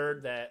basically. I've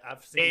heard that.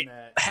 I've seen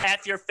that.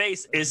 Half your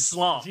face is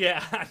slumped.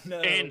 Yeah, I know.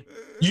 And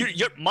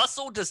your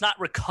muscle does not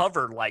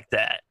recover like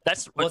that.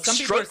 That's what some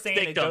people are saying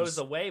victims. It goes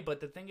away, but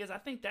the thing is, I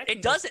think that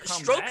it doesn't.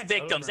 Stroke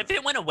victims. If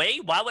it went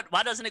away,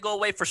 why doesn't it go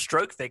away for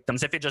stroke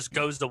victims? If it just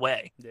goes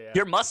away,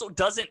 your muscle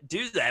doesn't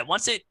do that.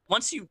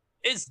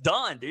 It's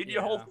done, dude.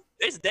 Your whole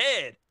it's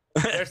dead.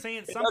 They're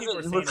saying some people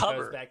are saying it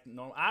goes back to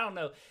normal. I don't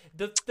know.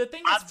 The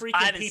thing that's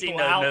freaking people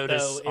out though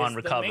is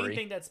the main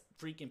thing that's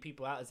freaking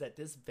people out is that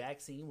this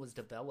vaccine was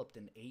developed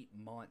in 8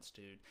 months,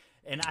 dude.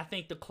 And I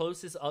think the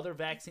closest other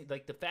vaccine,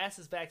 like the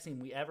fastest vaccine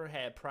we ever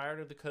had prior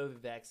to the COVID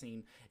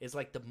vaccine, is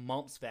like the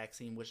mumps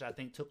vaccine, which I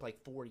think took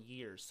like 4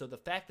 years. So the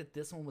fact that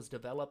this one was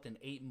developed in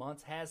 8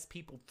 months has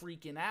people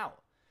freaking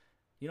out.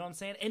 You know what I'm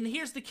saying? And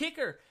here's the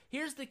kicker.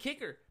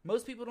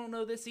 Most people don't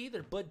know this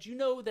either. But you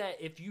know that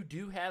if you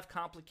do have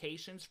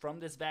complications from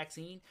this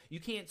vaccine, you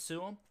can't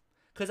sue them?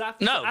 Because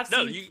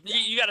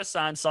you got to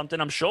sign something,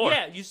 I'm sure.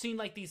 Yeah, you've seen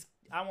like these,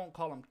 I won't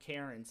call them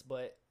Karens,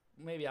 but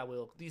maybe I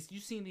will.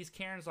 You've seen these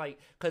Karens, like,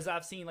 because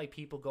I've seen like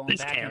people going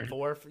back and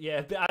forth.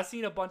 Yeah, I've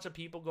seen a bunch of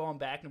people going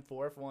back and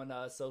forth on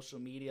social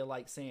media,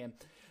 like saying,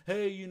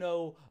 hey,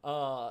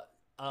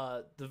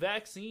 the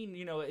vaccine,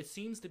 it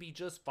seems to be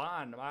just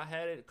fine. I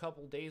had it a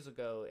couple days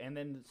ago, and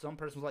then some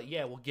person was like,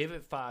 "Yeah, we'll give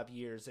it 5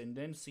 years, and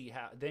then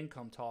then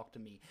come talk to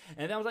me."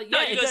 And I was like,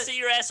 "Yeah, you go see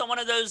your ass on one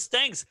of those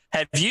things."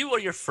 Have you or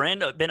your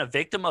friend been a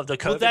victim of the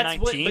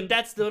COVID-19? But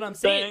that's what I'm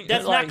saying.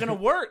 That's not going to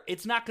work.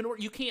 It's not going to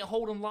work. You can't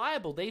hold them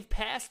liable. They've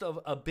passed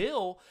a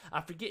bill.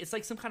 I forget. It's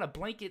like some kind of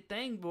blanket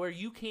thing where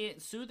you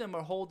can't sue them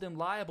or hold them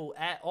liable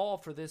at all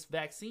for this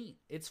vaccine.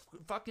 It's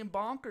fucking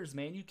bonkers,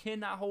 man. You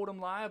cannot hold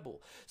them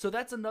liable. So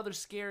that's another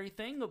scary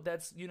thing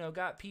that's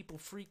got people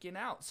freaking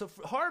out. So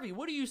Harvey,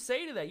 what do you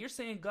say to that? You're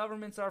saying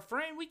government's our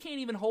friend. We can't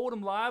even hold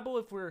them liable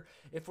if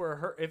we're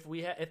hurt,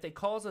 if they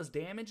cause us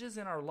damages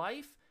in our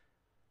life.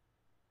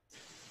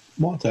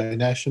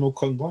 Multinational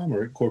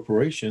conglomerate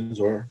corporations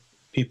are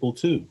people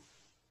too.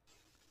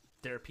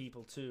 They're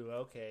people too.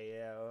 Okay,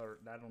 yeah. Or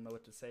I don't know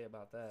what to say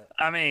about that.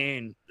 I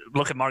mean,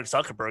 look at Mark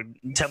Zuckerberg.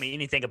 Tell me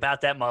anything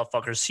about that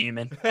motherfucker's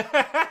human.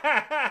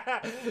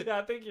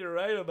 I think you're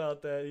right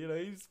about that. He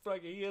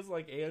is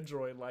like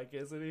Android-like,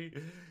 isn't he?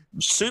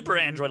 Super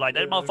Android-like.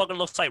 That motherfucker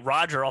looks like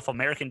Roger off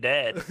American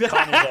Dad.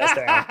 Calm his ass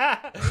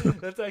down.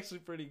 That's actually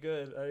pretty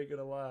good. I ain't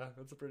gonna lie.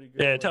 That's a pretty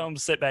good. Yeah, tell him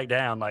to sit back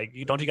down. Like,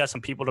 don't you got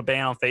some people to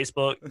ban on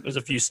Facebook? There's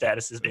a few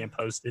statuses being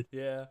posted.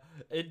 Yeah,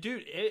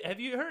 dude. Have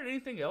you heard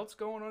anything else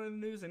going on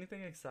in the news?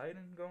 Anything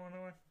exciting going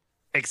on?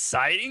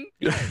 Exciting?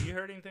 Yeah, you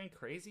heard anything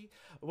crazy?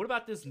 What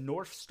about this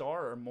North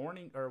Star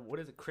or what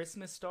is it,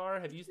 Christmas star?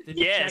 Did you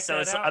check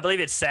that out? I believe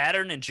it's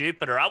Saturn and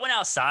Jupiter. I went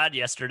outside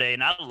yesterday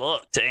and I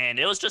looked, and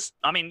it was just,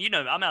 I mean,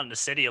 I'm out in the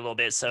city a little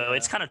bit, so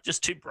it's kind of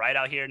just too bright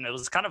out here, and it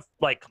was kind of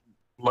like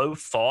low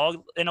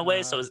fog in a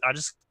way, so I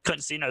just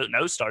couldn't see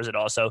no stars at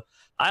all. So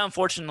I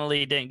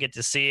unfortunately didn't get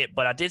to see it,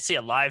 but I did see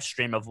a live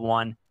stream of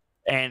one,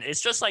 and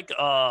it's just like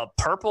a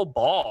purple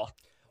ball,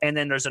 and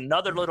then there's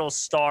another little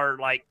star,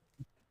 like,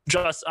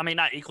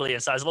 not equally in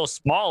size, a little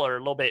smaller, a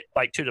little bit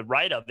like to the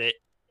right of it,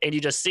 and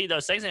you just see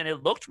those things, and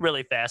it looked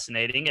really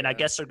fascinating. And I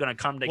guess they're going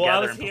to come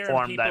together and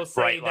perform that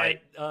bright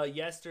light.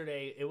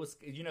 Yesterday, it was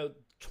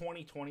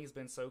 2020 has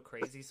been so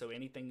crazy, so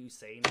anything you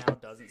say now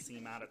doesn't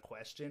seem out of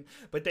question.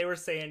 But they were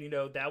saying,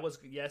 that was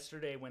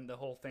yesterday when the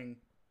whole thing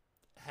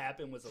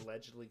happened was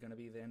allegedly going to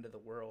be the end of the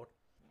world.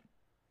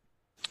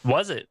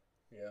 Was it?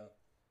 Yeah.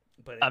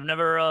 But I've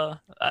never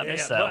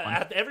missed that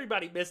one.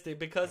 Everybody missed it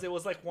because it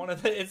was like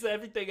it's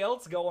everything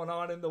else going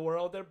on in the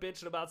world. They're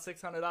bitching about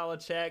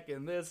 $600 check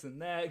and this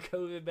and that,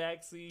 COVID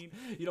vaccine.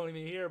 You don't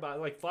even hear about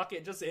it. Like, fuck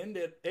it, just end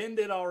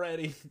it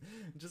already.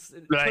 Just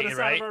put us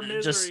out of our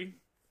misery.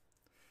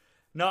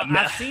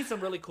 I've seen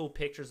some really cool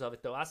pictures of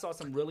it though. I saw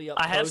some really up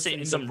close. I have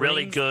seen some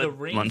really good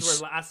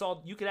ones.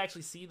 You could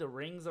actually see the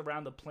rings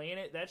around the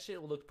planet. That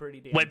shit looked pretty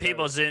damn when dope.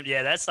 People zoom,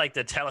 that's like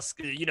the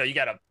telescope. You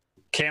got a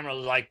camera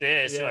like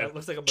this. Yeah, like, it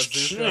looks like a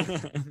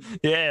bazooka.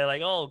 Yeah,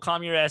 like, oh,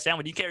 calm your ass down.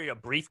 When you carry a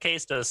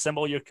briefcase to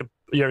assemble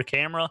your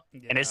camera,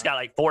 and it's got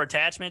like 4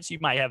 attachments, you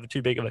might have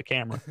too big of a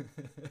camera.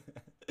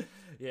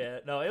 Yeah,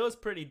 no, it was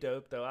pretty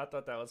dope though. I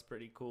thought that was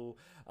pretty cool.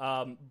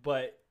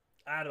 But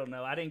I don't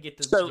know. I didn't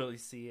get to really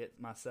see it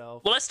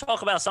myself. Well, let's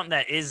talk about something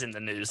that is in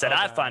the news that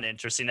I find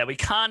interesting that we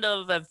kind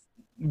of have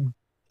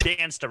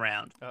danced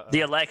around. The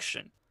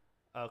election.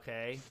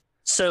 Okay.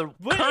 So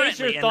what is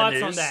your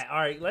thoughts on that? All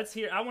right, let's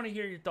hear. I want to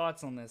hear your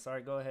thoughts on this. All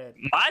right, go ahead.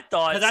 My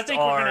thoughts, because I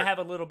think we're gonna have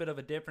a little bit of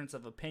a difference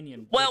of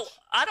opinion. Well,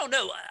 I don't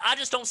know. I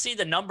just don't see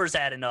the numbers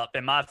adding up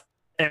in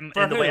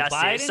the way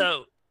I see it.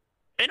 So,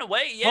 in a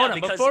way, yeah. Hold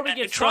on, because before we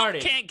get Trump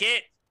started, can't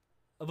get.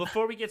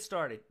 Before we get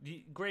started,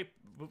 great,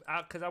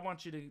 because I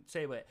want you to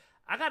say what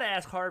I gotta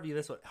ask Harvey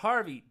this one.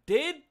 Harvey,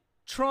 did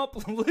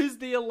Trump lose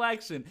the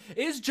election?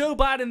 Is Joe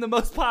Biden the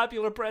most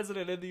popular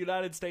president in the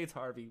United States?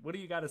 Harvey, what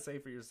do you got to say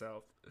for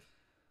yourself?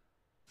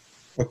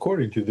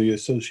 According to the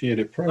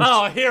Associated Press.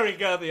 Oh, here we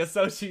go. The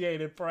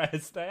Associated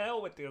Press. The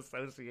hell with the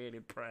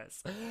Associated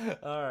Press.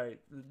 All right.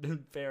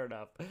 Fair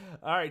enough.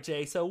 All right,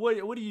 Jay. So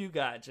what do you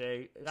got,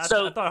 Jay? I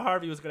thought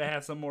Harvey was going to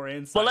have some more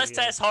insight. Well, let's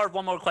ask Harv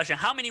one more question.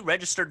 How many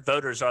registered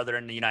voters are there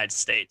in the United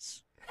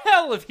States?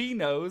 Hell if he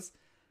knows.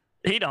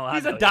 He don't.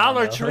 He's a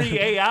Dollar Tree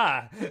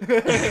AI. He's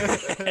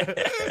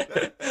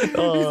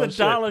a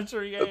Dollar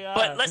Tree AI.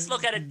 But let's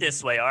look at it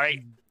this way, all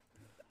right?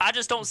 I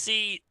just don't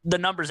see the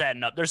numbers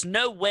adding up. There's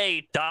no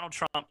way Donald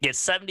Trump gets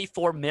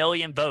 74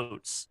 million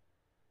votes.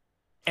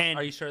 And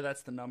are you sure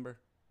that's the number?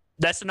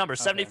 That's the number.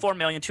 Okay.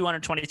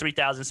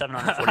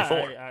 74,223,744.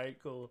 All right,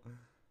 cool.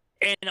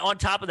 And on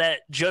top of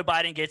that, Joe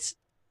Biden gets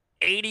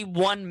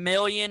 81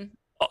 million,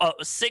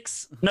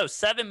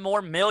 7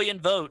 more million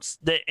votes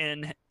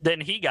than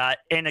he got.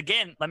 And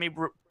again, let me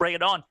bring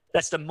it on.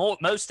 That's the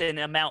most in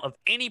the amount of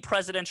any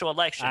presidential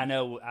election. I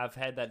know. I've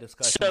had that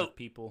discussion with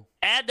people.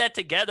 Add that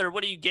together.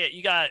 What do you get?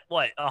 You got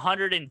what?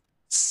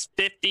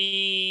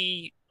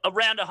 150,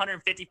 around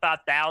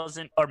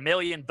 155,000 or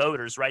million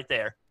voters right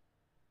there.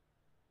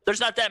 There's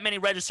not that many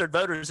registered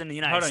voters in the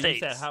United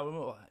States. You said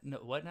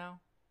what now?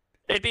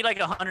 It'd be like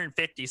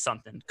 150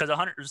 something because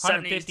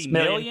 150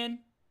 million.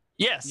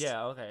 Yes.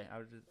 Yeah. Okay.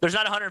 There's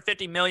not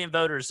 150 million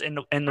voters in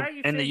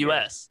the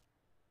U.S.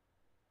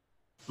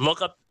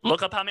 Look up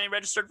how many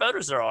registered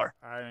voters there are.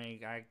 I mean,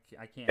 I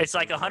can't. It's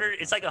like 100.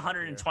 It's like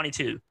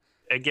 122,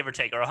 give or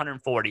take, or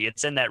 140.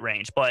 It's in that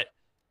range. But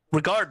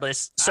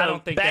regardless, so I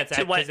don't think back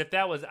that's to what. Because if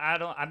that was,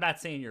 I'm not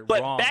saying you're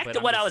but wrong. Back but to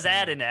I'm what I was saying.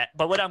 adding at.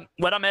 But what I'm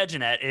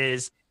edging at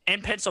is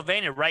in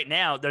Pennsylvania right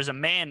now. There's a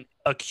man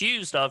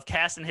accused of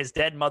casting his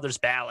dead mother's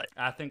ballot.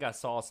 I think I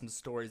saw some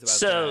stories about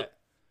that.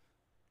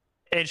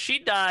 And she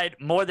died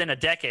more than a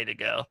decade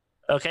ago.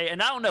 Okay,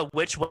 and I don't know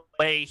which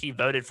way he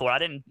voted for. I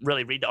didn't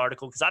really read the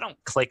article because I don't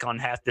click on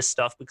half this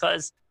stuff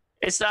because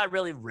it's not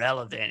really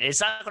relevant.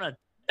 It's not gonna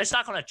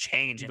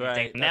change anything.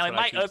 Right, now it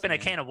might open a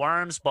can of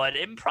worms, but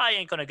it probably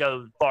ain't gonna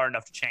go far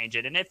enough to change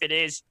it. And if it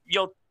is,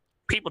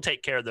 people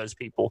take care of those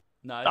people.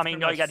 No, I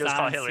mean, all you gotta do is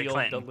call Hillary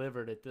Clinton.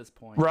 Delivered at this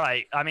point,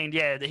 right? I mean,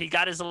 yeah, he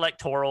got his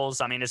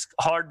electorals. I mean, it's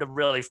hard to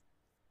really.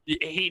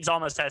 He's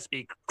almost has to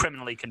be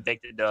criminally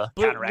convicted to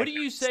counteract. What do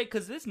you say?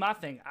 Because this is my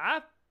thing.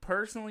 I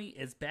personally,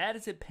 as bad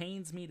as it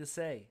pains me to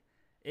say,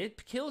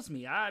 it kills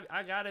me. I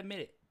gotta admit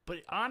it.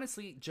 But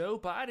honestly, Joe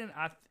Biden,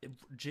 I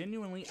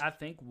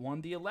think won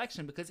the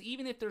election because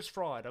even if there's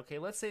fraud, okay,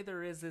 let's say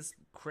there is this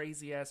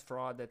crazy ass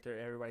fraud that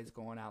everybody's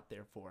going out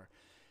there for.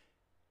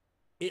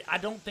 I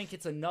don't think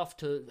it's enough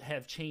to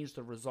have changed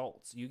the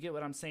results. You get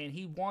what I'm saying?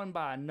 He won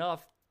by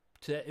enough.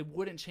 It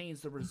wouldn't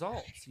change the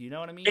results. You know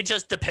what I mean? It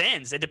just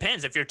depends. It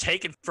depends. If you're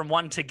taking from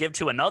one to give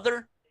to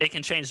another, it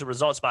can change the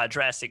results by a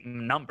drastic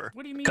number.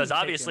 What do you mean? Because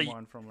obviously,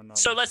 one from another?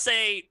 So let's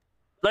say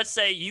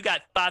you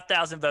got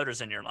 5,000 voters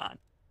in your line.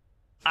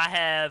 I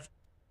have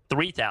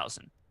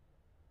 3,000.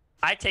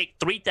 I take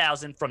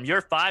 3,000 from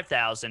your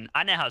 5,000.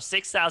 I now have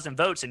 6,000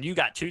 votes, and you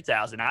got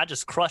 2,000. I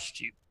just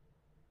crushed you.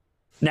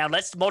 Now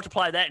let's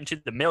multiply that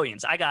into the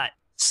millions. I got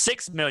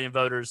 6 million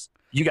voters.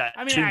 You got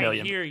 2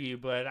 million. I hear you,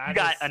 but you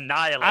got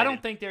annihilated. I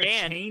don't think they're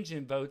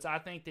changing votes. I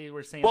think they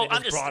were saying they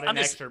just brought in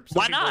extra.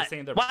 Why not?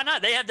 Why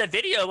not? They have the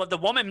video of the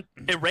woman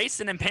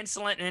erasing and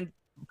penciling and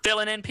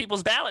filling in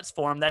people's ballots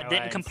for them that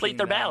didn't complete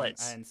their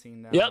ballots. I hadn't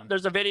seen that. Yep,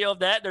 there's a video of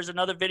that. There's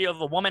another video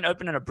of a woman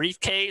opening a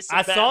briefcase.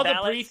 I saw the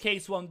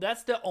briefcase one.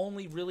 That's the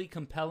only really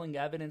compelling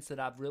evidence that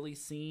I've really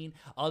seen,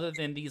 other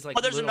than these like.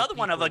 Oh, there's another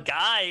one of a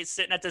guy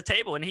sitting at the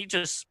table and he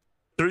just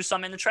threw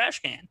some in the trash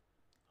can.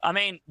 I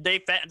mean,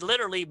 they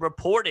literally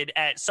reported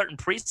at certain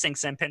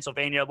precincts in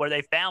Pennsylvania where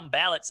they found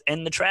ballots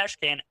in the trash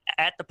can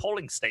at the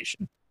polling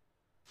station.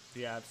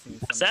 Yeah, I've seen.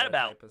 What's that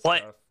about?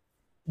 But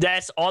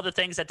that's all the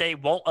things that they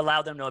won't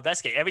allow them to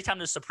investigate. Every time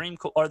the Supreme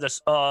Court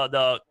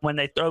or when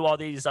they throw all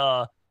these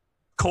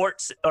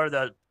courts or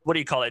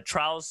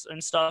trials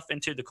and stuff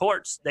into the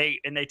courts,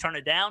 they turn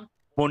it down.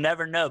 We'll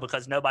never know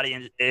because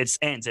nobody ends.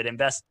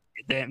 The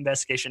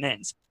investigation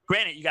ends.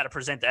 Granted, you got to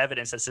present the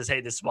evidence that says, "Hey,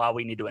 this is why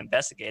we need to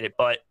investigate it."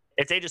 But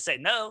if they just say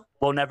no,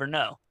 we'll never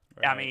know.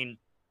 Right. I mean,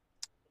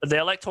 the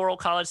Electoral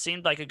College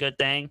seemed like a good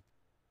thing.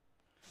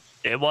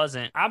 It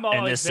wasn't. I'm always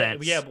in this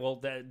sense. Yeah,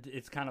 well,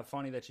 it's kind of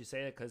funny that you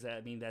say that because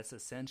I mean that's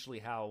essentially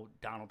how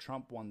Donald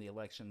Trump won the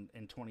election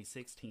in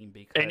 2016.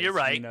 Because and you're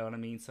right. You know what I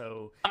mean?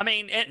 So I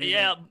mean,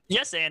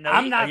 yes and no.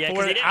 I'm not yeah,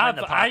 for he it. didn't win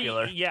the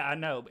popular. Yeah, I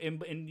know,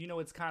 and you know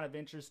it's kind of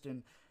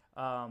interesting.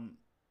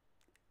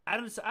 I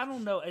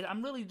don't know.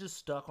 I'm really just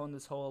stuck on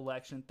this whole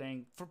election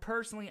thing. For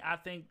personally, I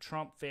think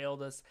Trump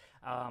failed us.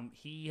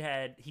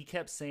 He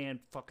kept saying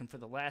fucking for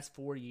the last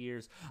 4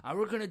 years,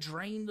 we're gonna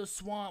drain the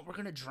swamp. We're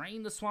gonna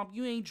drain the swamp.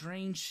 You ain't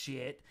drained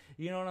shit.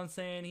 You know what I'm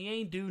saying? He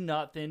ain't do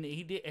nothing.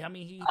 He did. I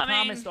mean, he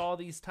promised all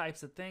these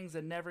types of things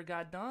that never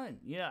got done.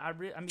 Yeah, I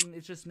mean,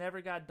 it just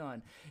never got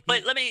done.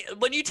 But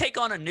when you take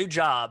on a new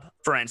job,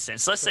 for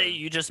instance, let's say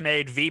you just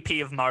made VP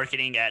of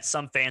marketing at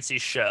some fancy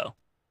show.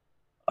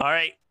 All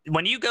right.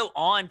 When you go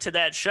on to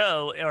that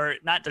show, or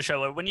not the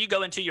show, or when you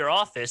go into your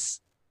office,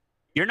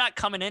 you're not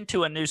coming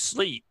into a new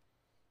slate.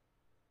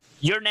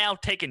 You're now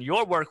taking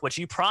your work, which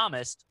you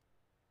promised,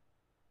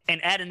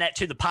 and adding that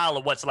to the pile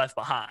of what's left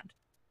behind.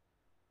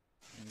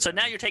 So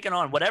now you're taking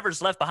on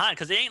whatever's left behind,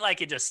 because it ain't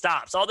like it just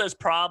stops. All those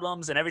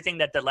problems and everything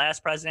that the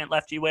last president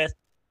left you with,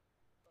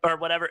 or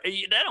whatever,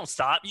 they don't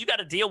stop. You got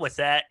to deal with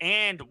that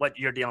and what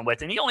you're dealing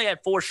with. And you only had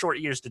 4 short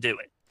years to do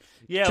it.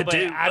 Yeah, but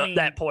I mean,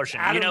 that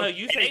portion. I don't know.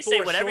 You say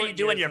whatever you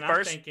do in your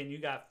first. I'm thinking you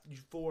got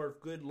 4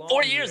 good long.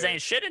 4 years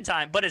ain't shit in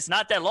time, but it's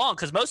not that long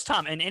because most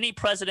time in any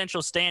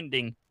presidential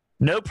standing,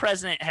 no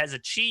president has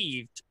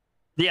achieved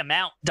the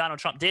amount Donald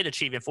Trump did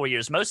achieve in 4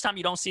 years. Most time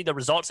you don't see the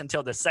results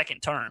until the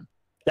second term.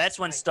 That's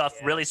when stuff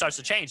really starts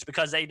to change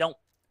because they don't.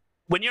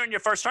 When you're in your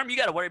first term, you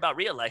got to worry about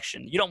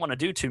re-election. You don't want to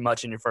do too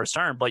much in your first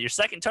term, but your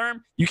second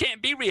term, you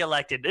can't be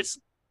re-elected. It's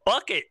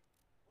bucket.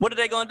 What are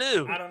they going to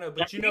do? I don't know,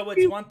 but you know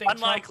what's one thing?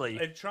 Unlikely.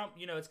 Trump,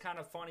 you know, it's kind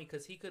of funny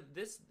because he could.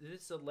 This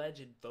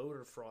alleged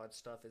voter fraud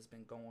stuff has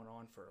been going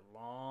on for a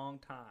long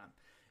time.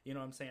 You know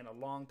what I'm saying? A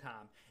long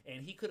time.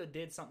 And he could have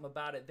did something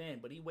about it then,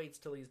 but he waits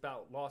till he's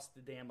about lost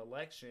the damn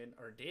election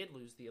or did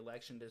lose the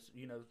election to,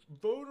 you know,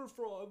 voter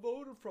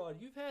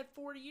fraud. You've had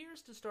 40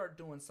 years to start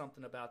doing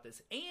something about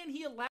this. And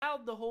he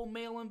allowed the whole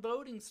mail-in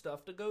voting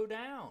stuff to go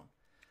down.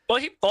 Well,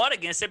 he fought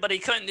against it, but he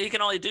couldn't. He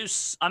can only do.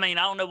 I mean,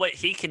 I don't know what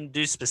he can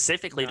do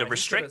specifically to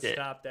restrict it.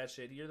 Stop that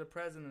shit. You're the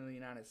president of the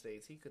United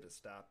States. He could have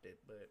stopped it,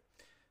 but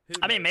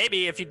I mean,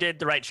 maybe if you did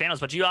the right channels,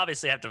 but you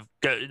obviously have to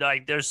go.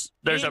 Like, there's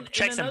a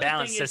checks and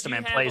balance system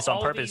in place on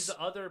purpose. These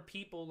other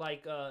people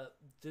like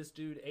this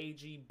dude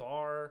A.G.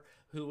 Barr,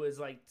 who is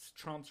like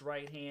Trump's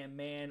right hand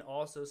man,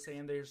 also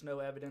saying there's no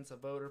evidence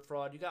of voter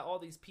fraud. You got all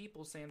these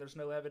people saying there's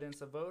no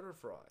evidence of voter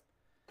fraud.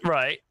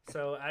 Right.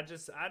 So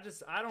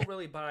I don't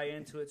really buy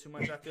into it too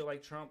much. I feel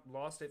like Trump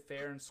lost it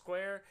fair and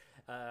square.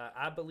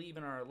 I believe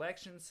in our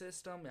election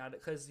system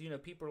because, you know,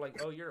 people are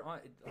like, oh, you're on,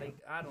 like,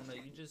 I don't know.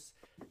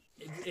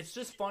 It's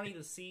just funny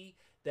to see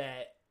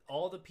that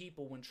all the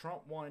people when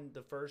Trump won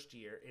the first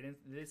year, and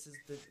this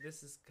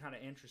is kind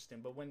of interesting,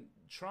 but when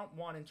Trump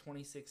won in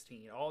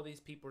 2016, all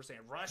these people were saying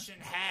Russia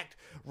hacked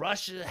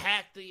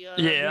the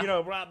you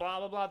know, blah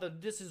blah blah blah.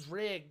 This is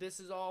rigged. This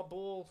is all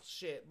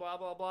bullshit. Blah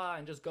blah blah,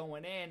 and just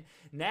going in.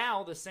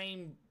 Now the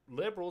same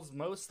liberals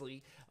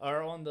mostly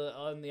are on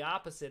the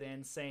opposite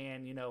end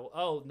saying, you know,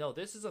 oh no,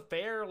 this is a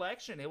fair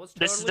election. It was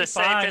totally this is the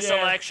fine. safest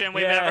election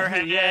we've ever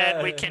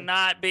had. We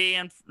cannot be,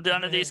 and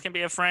none of these can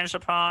be infringed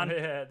upon.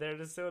 Yeah, they're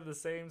just doing the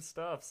same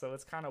stuff. So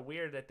it's kind of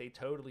weird that they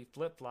totally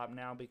flip flop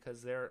now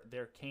because their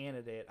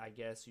candidate, I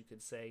guess you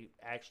could say,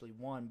 actually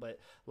won. But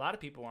a lot of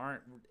people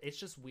aren't. It's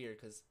just weird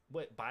because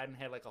Biden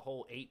had like a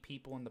whole 8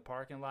 people in the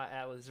parking lot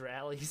at his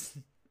rallies.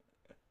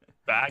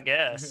 I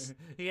guess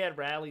he had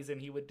rallies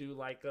and he would do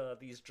like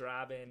these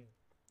drive-in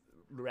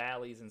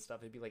rallies and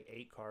stuff. It'd be like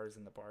 8 cars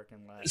in the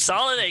parking lot,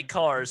 solid 8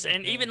 cars.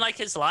 And even like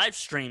his live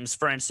streams,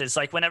 for instance,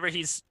 like whenever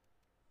he's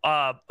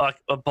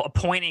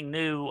appointing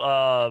new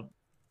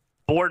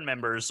board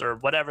members or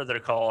whatever they're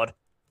called,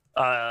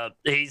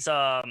 he's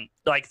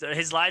like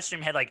his live stream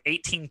had like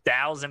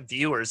 18,000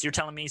 viewers. You're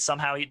telling me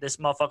somehow this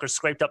motherfucker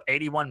scraped up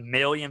 81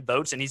 million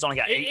votes and he's only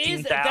got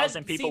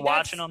 18,000 people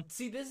watching him?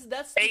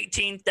 That's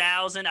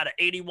 18,000 out of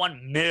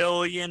 81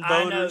 million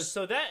voters. I know.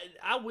 So that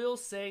I will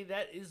say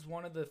that is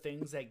one of the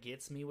things that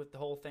gets me with the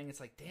whole thing. It's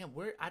like, damn,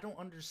 I don't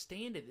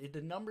understand it. The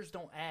numbers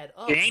don't add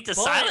up. It ain't the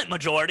silent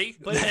majority.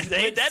 But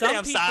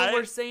some people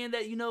were saying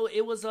that, you know,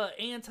 it was a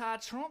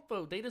anti-Trump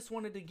vote. They just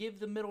wanted to give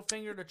the middle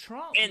finger to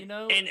Trump. And, you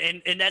know,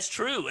 and that's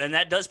true, and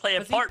that does play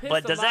a part.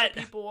 But does that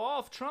people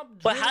off?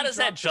 Trump? But how does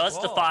that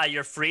justify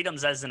your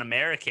freedoms as an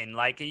American?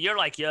 Like, you're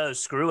like, yo,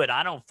 screw it.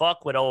 I don't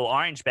fuck with old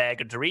orange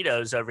bag of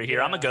Doritos over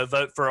here. I'm gonna go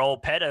vote for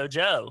old pedo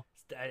Joe.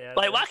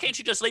 Like, why can't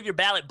you just leave your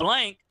ballot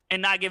blank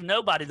and not give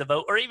nobody the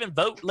vote, or even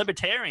vote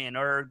Libertarian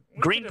or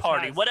Green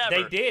Party,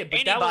 whatever? They did. But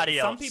anybody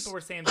else. Some people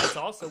were saying that's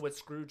also what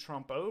screwed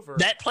Trump over.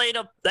 That played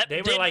a.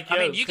 They were like, yo, I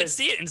mean, you can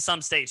see it in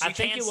some states. You I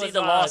think can't it was see the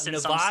loss in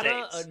Nevada,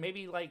 some states.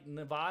 maybe like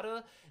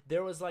Nevada.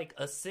 there was like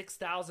a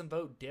 6,000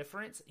 vote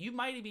difference. You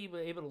might be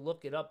able to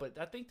look it up, but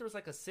I think there was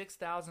like a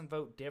 6,000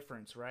 vote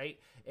difference, right?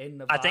 In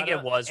Nevada. I think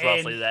it was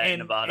roughly in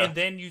Nevada. And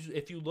then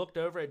if you looked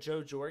over at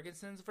Joe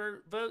Jorgensen's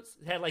votes,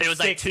 it had like it was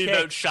 6K. like 2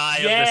 votes shy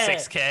of the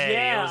 6K.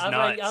 Yeah, it was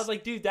nuts. I was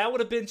like, dude, that would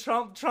have been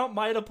Trump. Trump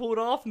might have pulled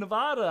off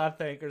Nevada, I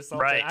think, or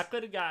something. Right. I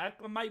could have got.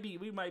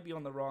 We might be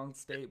on the wrong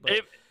state, but.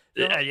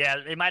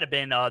 It might have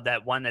been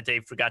that one that they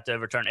forgot to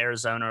overturn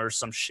Arizona or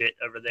some shit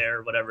over there,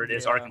 or whatever it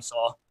is,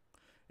 Arkansas.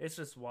 It's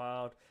just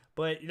wild.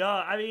 But,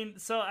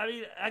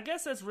 I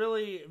guess that's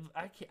really,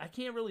 I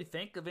can't really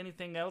think of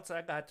anything else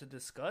I got to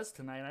discuss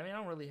tonight. I mean, I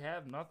don't really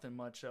have nothing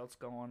much else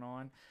going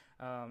on.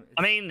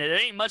 There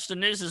ain't much the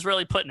news is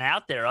really putting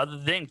out there other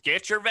than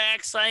get your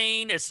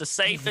vaccine. It's the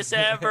safest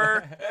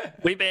ever.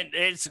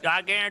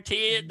 I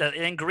guarantee it. The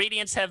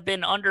ingredients have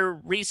been under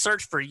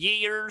research for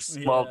years.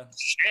 Yeah. Well,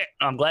 shit.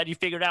 I'm glad you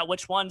figured out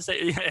which ones.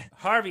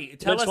 Harvey,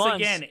 tell us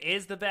again,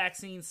 is the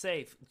vaccine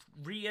safe?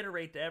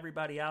 Reiterate to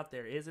everybody out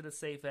there, is it a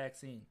safe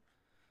vaccine?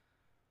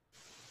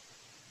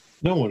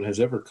 No one has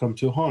ever come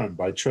to harm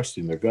by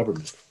trusting their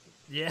government.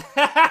 Yeah.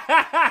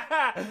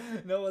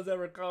 No one's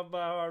ever come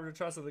by harm to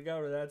trust the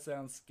government. That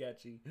sounds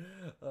sketchy.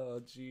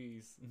 Oh,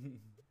 jeez.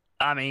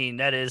 I mean,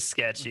 that is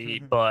sketchy,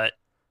 but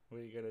what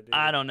are you gonna do?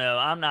 I don't know.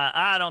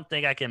 I don't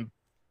think I can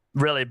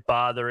really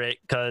bother it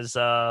because,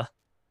 or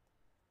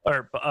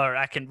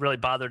I can really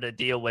bother to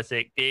deal with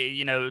it.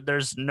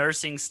 There's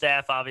nursing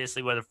staff,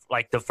 obviously, with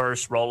like the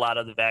first rollout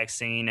of the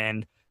vaccine,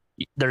 and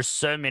there's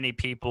so many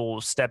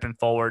people stepping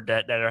forward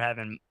that are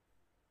having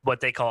what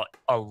they call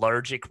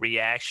allergic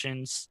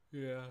reactions.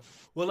 Yeah.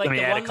 Well, like the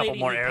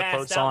one lady who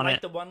passed out,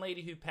 like the one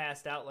lady who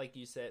passed out, like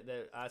you said,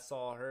 that I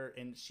saw her,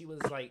 and she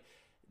was like,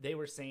 they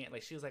were saying,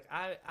 like, she was like,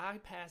 I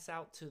pass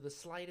out to the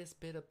slightest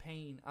bit of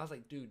pain. I was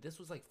like, dude, this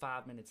was like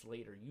 5 minutes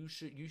later. You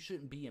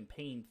shouldn't be in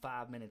pain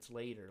 5 minutes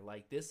later.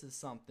 Like, this is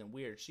something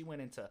weird. She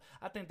went into,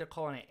 I think they're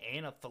calling it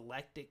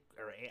anaphylactic,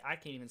 or I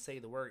can't even say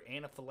the word,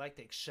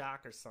 anaphylactic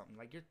shock or something.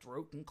 Like, your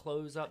throat can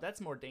close up.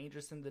 That's more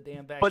dangerous than the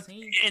damn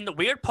vaccine. And the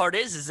weird part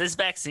is this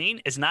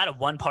vaccine is not a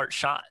 1-part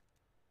shot.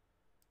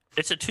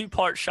 It's a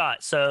 2-part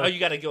shot. So you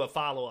got to go a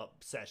follow-up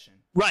session.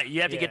 Right,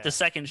 you have to get the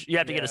second. You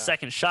have to get a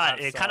second shot.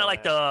 It kind of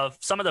like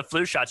some of the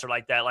flu shots are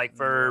like that. Like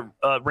for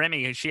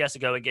Remy, she has to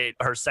go and get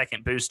her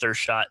second booster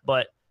shot.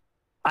 But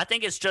I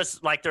think it's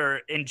just like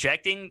they're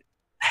injecting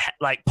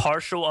like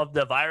partial of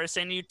the virus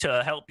in you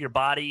to help your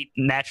body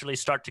naturally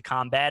start to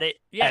combat it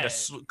at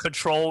a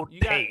controlled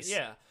pace.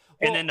 Well,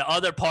 and then the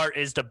other part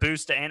is to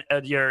boost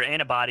your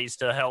antibodies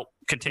to help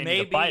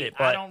continue to fight it.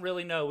 But I don't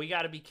really know. We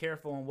got to be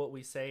careful on what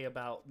we say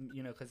about,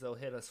 because they'll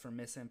hit us for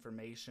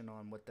misinformation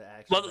on what the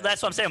actual. Well,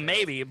 that's what I'm saying.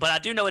 Maybe, but I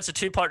do know it's a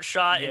 2-part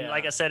shot, and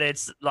like I said,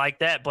 it's like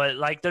that. But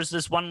like, there's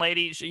this one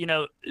lady.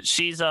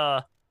 She's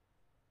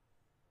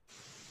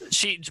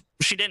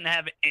she didn't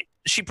have it.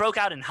 She broke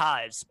out in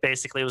hives,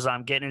 basically, was what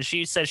I'm getting. And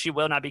she says she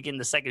will not be getting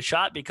the second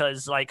shot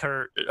because, like,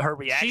 her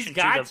reaction. She's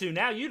got to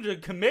now. You're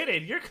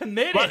committed. You're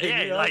committed. Well,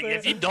 yeah, like,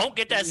 if you don't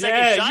get that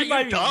second shot,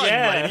 you're done.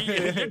 Yeah.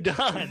 Like, you're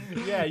done.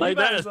 Yeah, you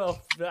might as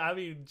well. I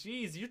mean,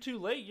 geez, you're too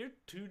late. You're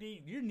too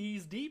deep. You're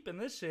knees deep in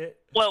this shit.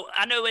 Well,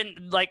 I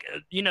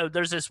know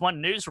there's this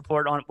one news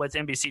report with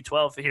NBC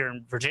 12 here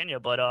in Virginia,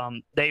 but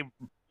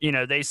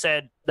they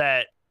said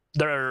that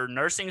their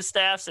nursing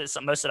staffs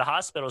at most of the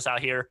hospitals out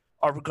here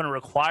are going to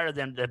require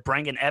them to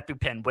bring an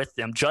EpiPen with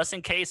them just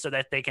in case so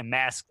that they can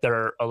mask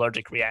their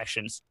allergic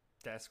reactions.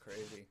 That's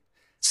crazy.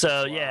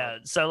 So, yeah.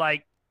 So,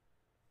 like,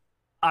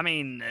 I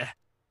mean,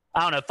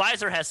 I don't know.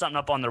 Pfizer has something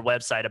up on their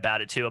website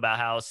about it, too, about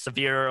how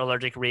severe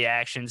allergic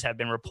reactions have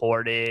been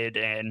reported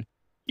and,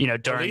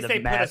 during the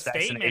mass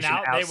vaccination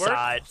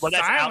outside. Well,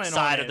 that's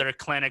outside of their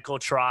clinical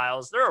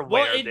trials. They're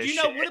aware of this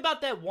shit. What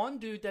about that one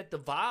dude that the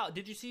vial?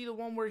 Did you see the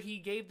one where he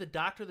gave the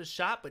doctor the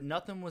shot, but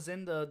nothing was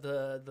in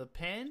the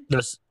pen?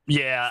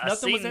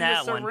 Nothing was in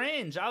the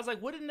syringe. I was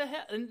like, what in the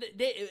hell? And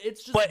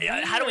it's just. But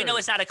weird. How do we know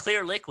it's not a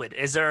clear liquid?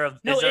 Is there a?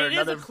 No, it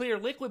is a clear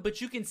liquid, but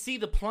you can see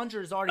the plunger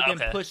has already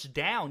been pushed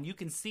down. You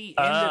can see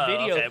in the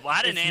video. Okay. Well,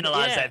 I didn't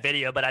analyze that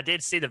video, but I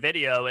did see the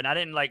video, and I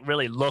didn't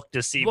really look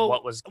to see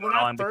what was going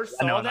on. When I first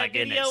saw that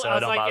video, I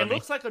was like, it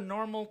looks like a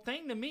normal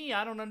thing to me.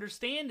 I don't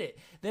understand it.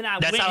 Then I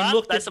went and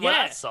looked at what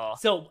I saw.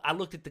 So I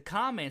looked at the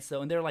comments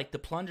though, and they're like, the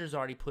plunger's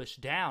already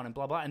pushed down, and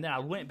blah blah. And then I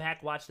went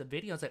back, watched the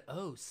video. I was like,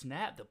 oh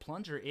snap, the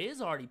plunger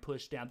is already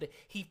pushed down.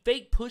 He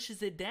fake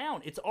pushes it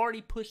down. It's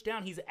already pushed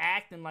down. He's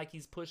acting like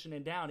he's pushing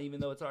it down, even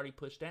though it's already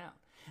pushed down.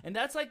 And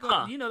that's like, that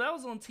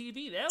was on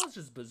TV. That was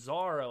just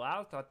bizarro.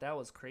 I thought that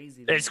was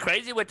crazy. It's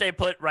crazy what they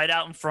put right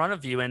out in front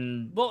of you,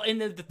 and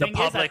the thing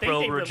public is, I think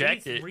will they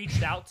reject it.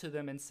 Reached out to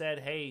them and said,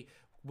 hey,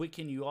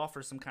 can you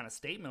offer some kind of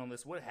statement on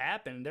this? What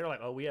happened? And they're like,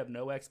 oh, we have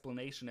no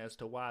explanation as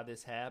to why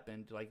this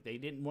happened. Like, they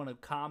didn't want to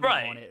comment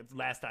on it.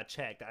 Last I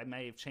checked, I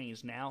may have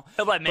changed now.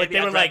 Like, maybe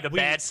I grabbed a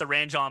bad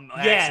syringe on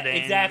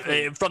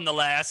accident from the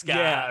last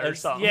guy or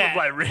something. Yeah.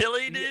 Like,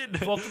 really,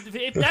 dude? Well,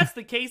 if that's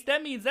the case,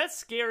 that means that's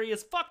scary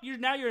as fuck.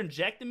 Now you're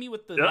injecting me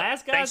with the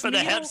last guy's Thanks for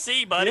needle? the Hep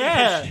C, buddy.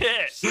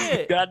 Yeah.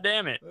 Shit. God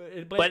damn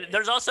it. But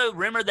there's also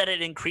rumor that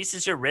it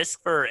increases your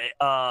risk for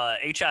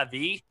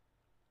HIV.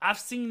 I've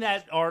seen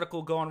that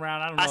article going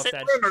around. I don't know if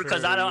that's rumor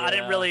because I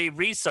didn't really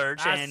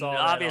research, and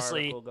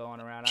obviously, article going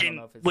around. I don't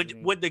know if it's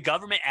would the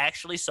government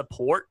actually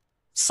support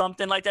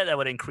something like that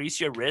would increase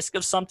your risk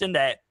of something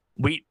that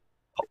we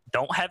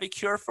don't have a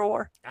cure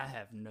for? I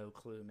have no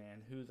clue,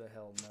 man. Who the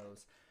hell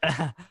knows?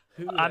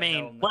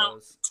 Well,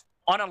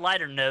 on a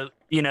lighter note,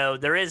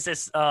 there is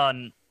this how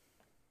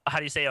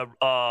do you say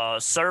a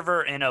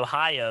server in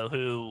Ohio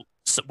who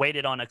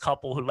waited on a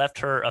couple who left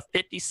her a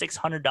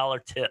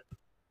 $5,600 tip.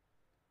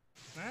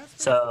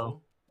 That's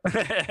cool.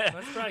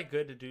 That's probably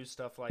good to do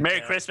stuff like Merry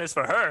that. Christmas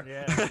for her.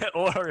 Yeah.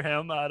 Or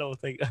him, I don't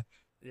think.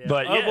 Yeah.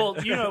 But well,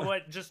 you know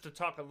what? Just to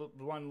talk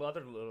one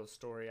other little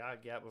story I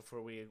got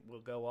before we'll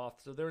go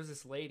off. So there was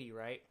this lady,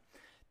 right?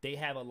 They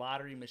have a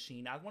lottery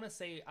machine. I want to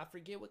say, I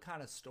forget what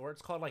kind of store.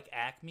 It's called like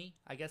Acme.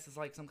 I guess it's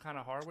like some kind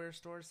of hardware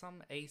store or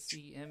something.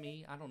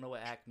 ACME. I don't know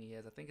what Acme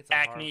is. I think it's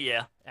Acme,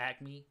 yeah.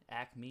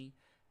 Acme.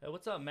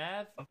 What's up,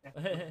 Mav?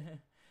 Okay.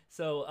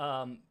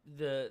 So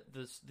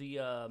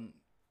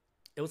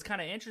it was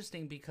kind of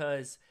interesting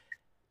because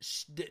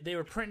they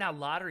were printing out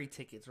lottery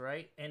tickets,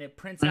 right? And it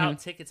prints out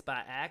tickets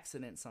by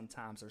accident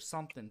sometimes or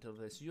something to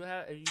this.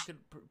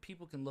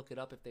 People can look it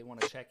up if they want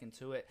to check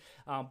into it.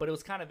 But it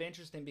was kind of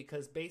interesting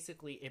because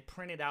basically it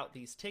printed out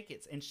these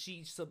tickets,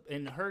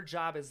 and her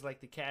job as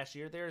like the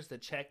cashier there is to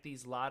check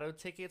these lotto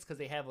tickets because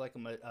they have like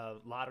a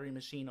lottery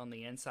machine on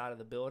the inside of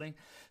the building.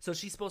 So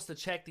she's supposed to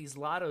check these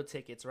lotto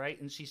tickets, right?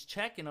 And she's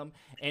checking them,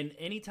 and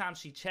anytime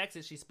she checks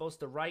it, she's supposed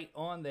to write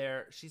on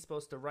there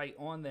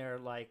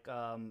like,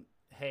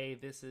 hey,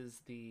 this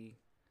is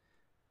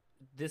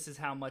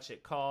how much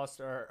it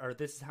cost, or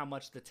this is how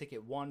much the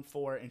ticket won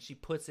for, and she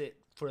puts it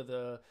for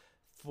the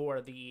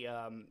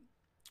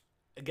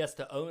I guess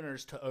the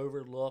owners to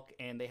overlook,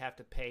 and they have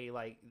to pay,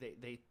 like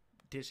they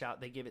dish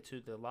out, they give it to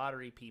the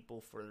lottery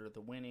people for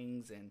the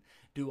winnings and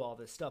do all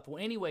this stuff.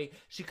 Well, anyway,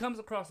 she comes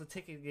across a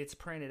ticket, gets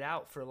printed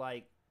out for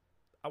like,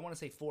 I want to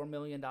say $4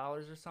 million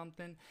or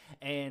something.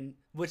 And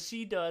what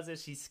she does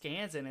is she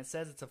scans it and it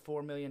says it's a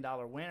 $4 million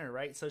winner,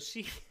 right? So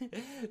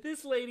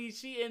this lady,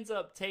 she ends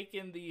up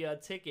taking the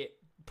ticket,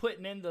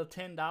 putting in the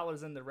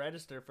 $10 in the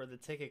register for the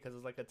ticket because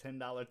it's like a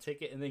 $10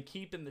 ticket, and then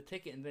keeping the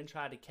ticket and then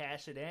tried to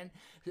cash it in.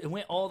 It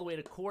went all the way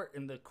to court,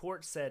 and the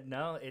court said,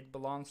 no, it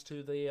belongs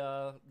to the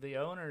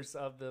owners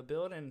of the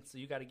building, so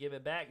you got to give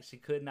it back. She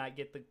could not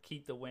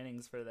keep the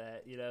winnings for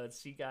that,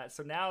 she got,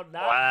 so now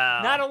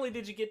not only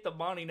did you get the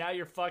money, now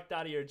you're fucked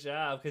out of your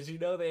job because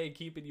they ain't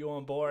keeping you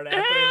on board after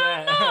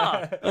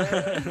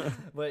that.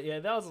 But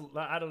yeah, that was,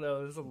 I don't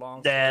know, this is a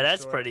long story. Yeah,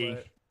 that's pretty,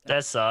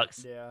 that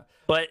sucks. Yeah.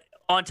 But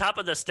on top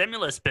of the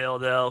stimulus bill,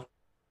 though,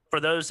 for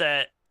those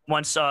that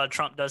once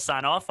Trump does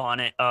sign off on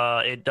it,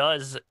 it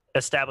does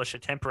establish a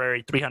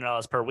temporary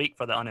 $300 per week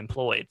for the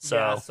unemployed. So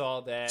yeah, I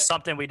saw that.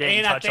 Something we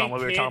didn't touch on when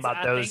we were talking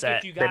about those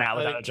that been out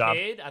without a job.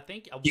 I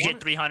think you get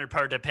 $300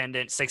 per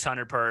dependent,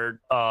 $600 per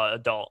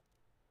adult.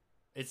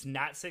 It's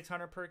not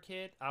 $600 per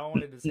kid. I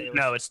wanted to say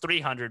no, it's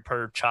 $300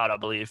 per child, I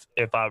believe,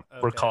 if I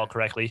recall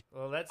correctly.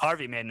 Well, that's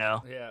Harvey may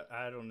know. Yeah,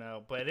 I don't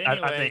know, but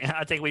anyway,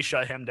 I think we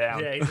shut him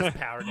down. Yeah, he just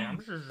powered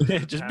down.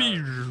 Just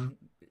be.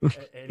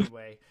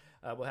 Anyway,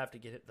 we'll have to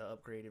get the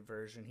upgraded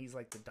version. He's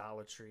like the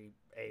Dollar Tree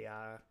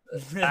AI.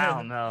 I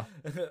don't know.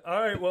 All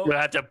right, well, we'll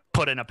have to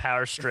put in a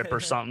power strip or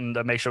something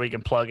to make sure we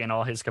can plug in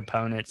all his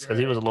components because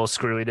he was a little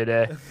screwy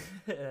today.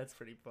 That's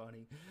pretty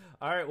funny.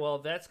 All right, well,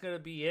 that's going to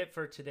be it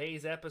for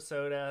today's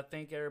episode.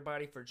 Thank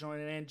everybody for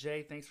joining in.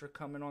 Jay, thanks for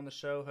coming on the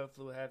show.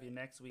 Hopefully we'll have you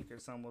next week or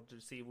something. We'll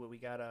just see what we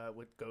got,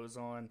 what goes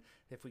on,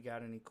 if we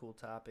got any cool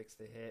topics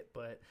to hit.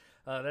 But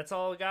that's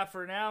all we got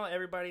for now.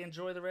 Everybody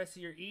enjoy the rest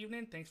of your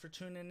evening. Thanks for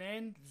tuning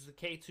in. This is the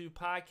K2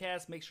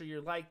 Podcast. Make sure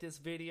you like this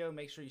video.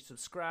 Make sure you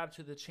subscribe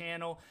to the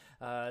channel.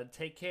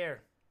 Take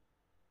care.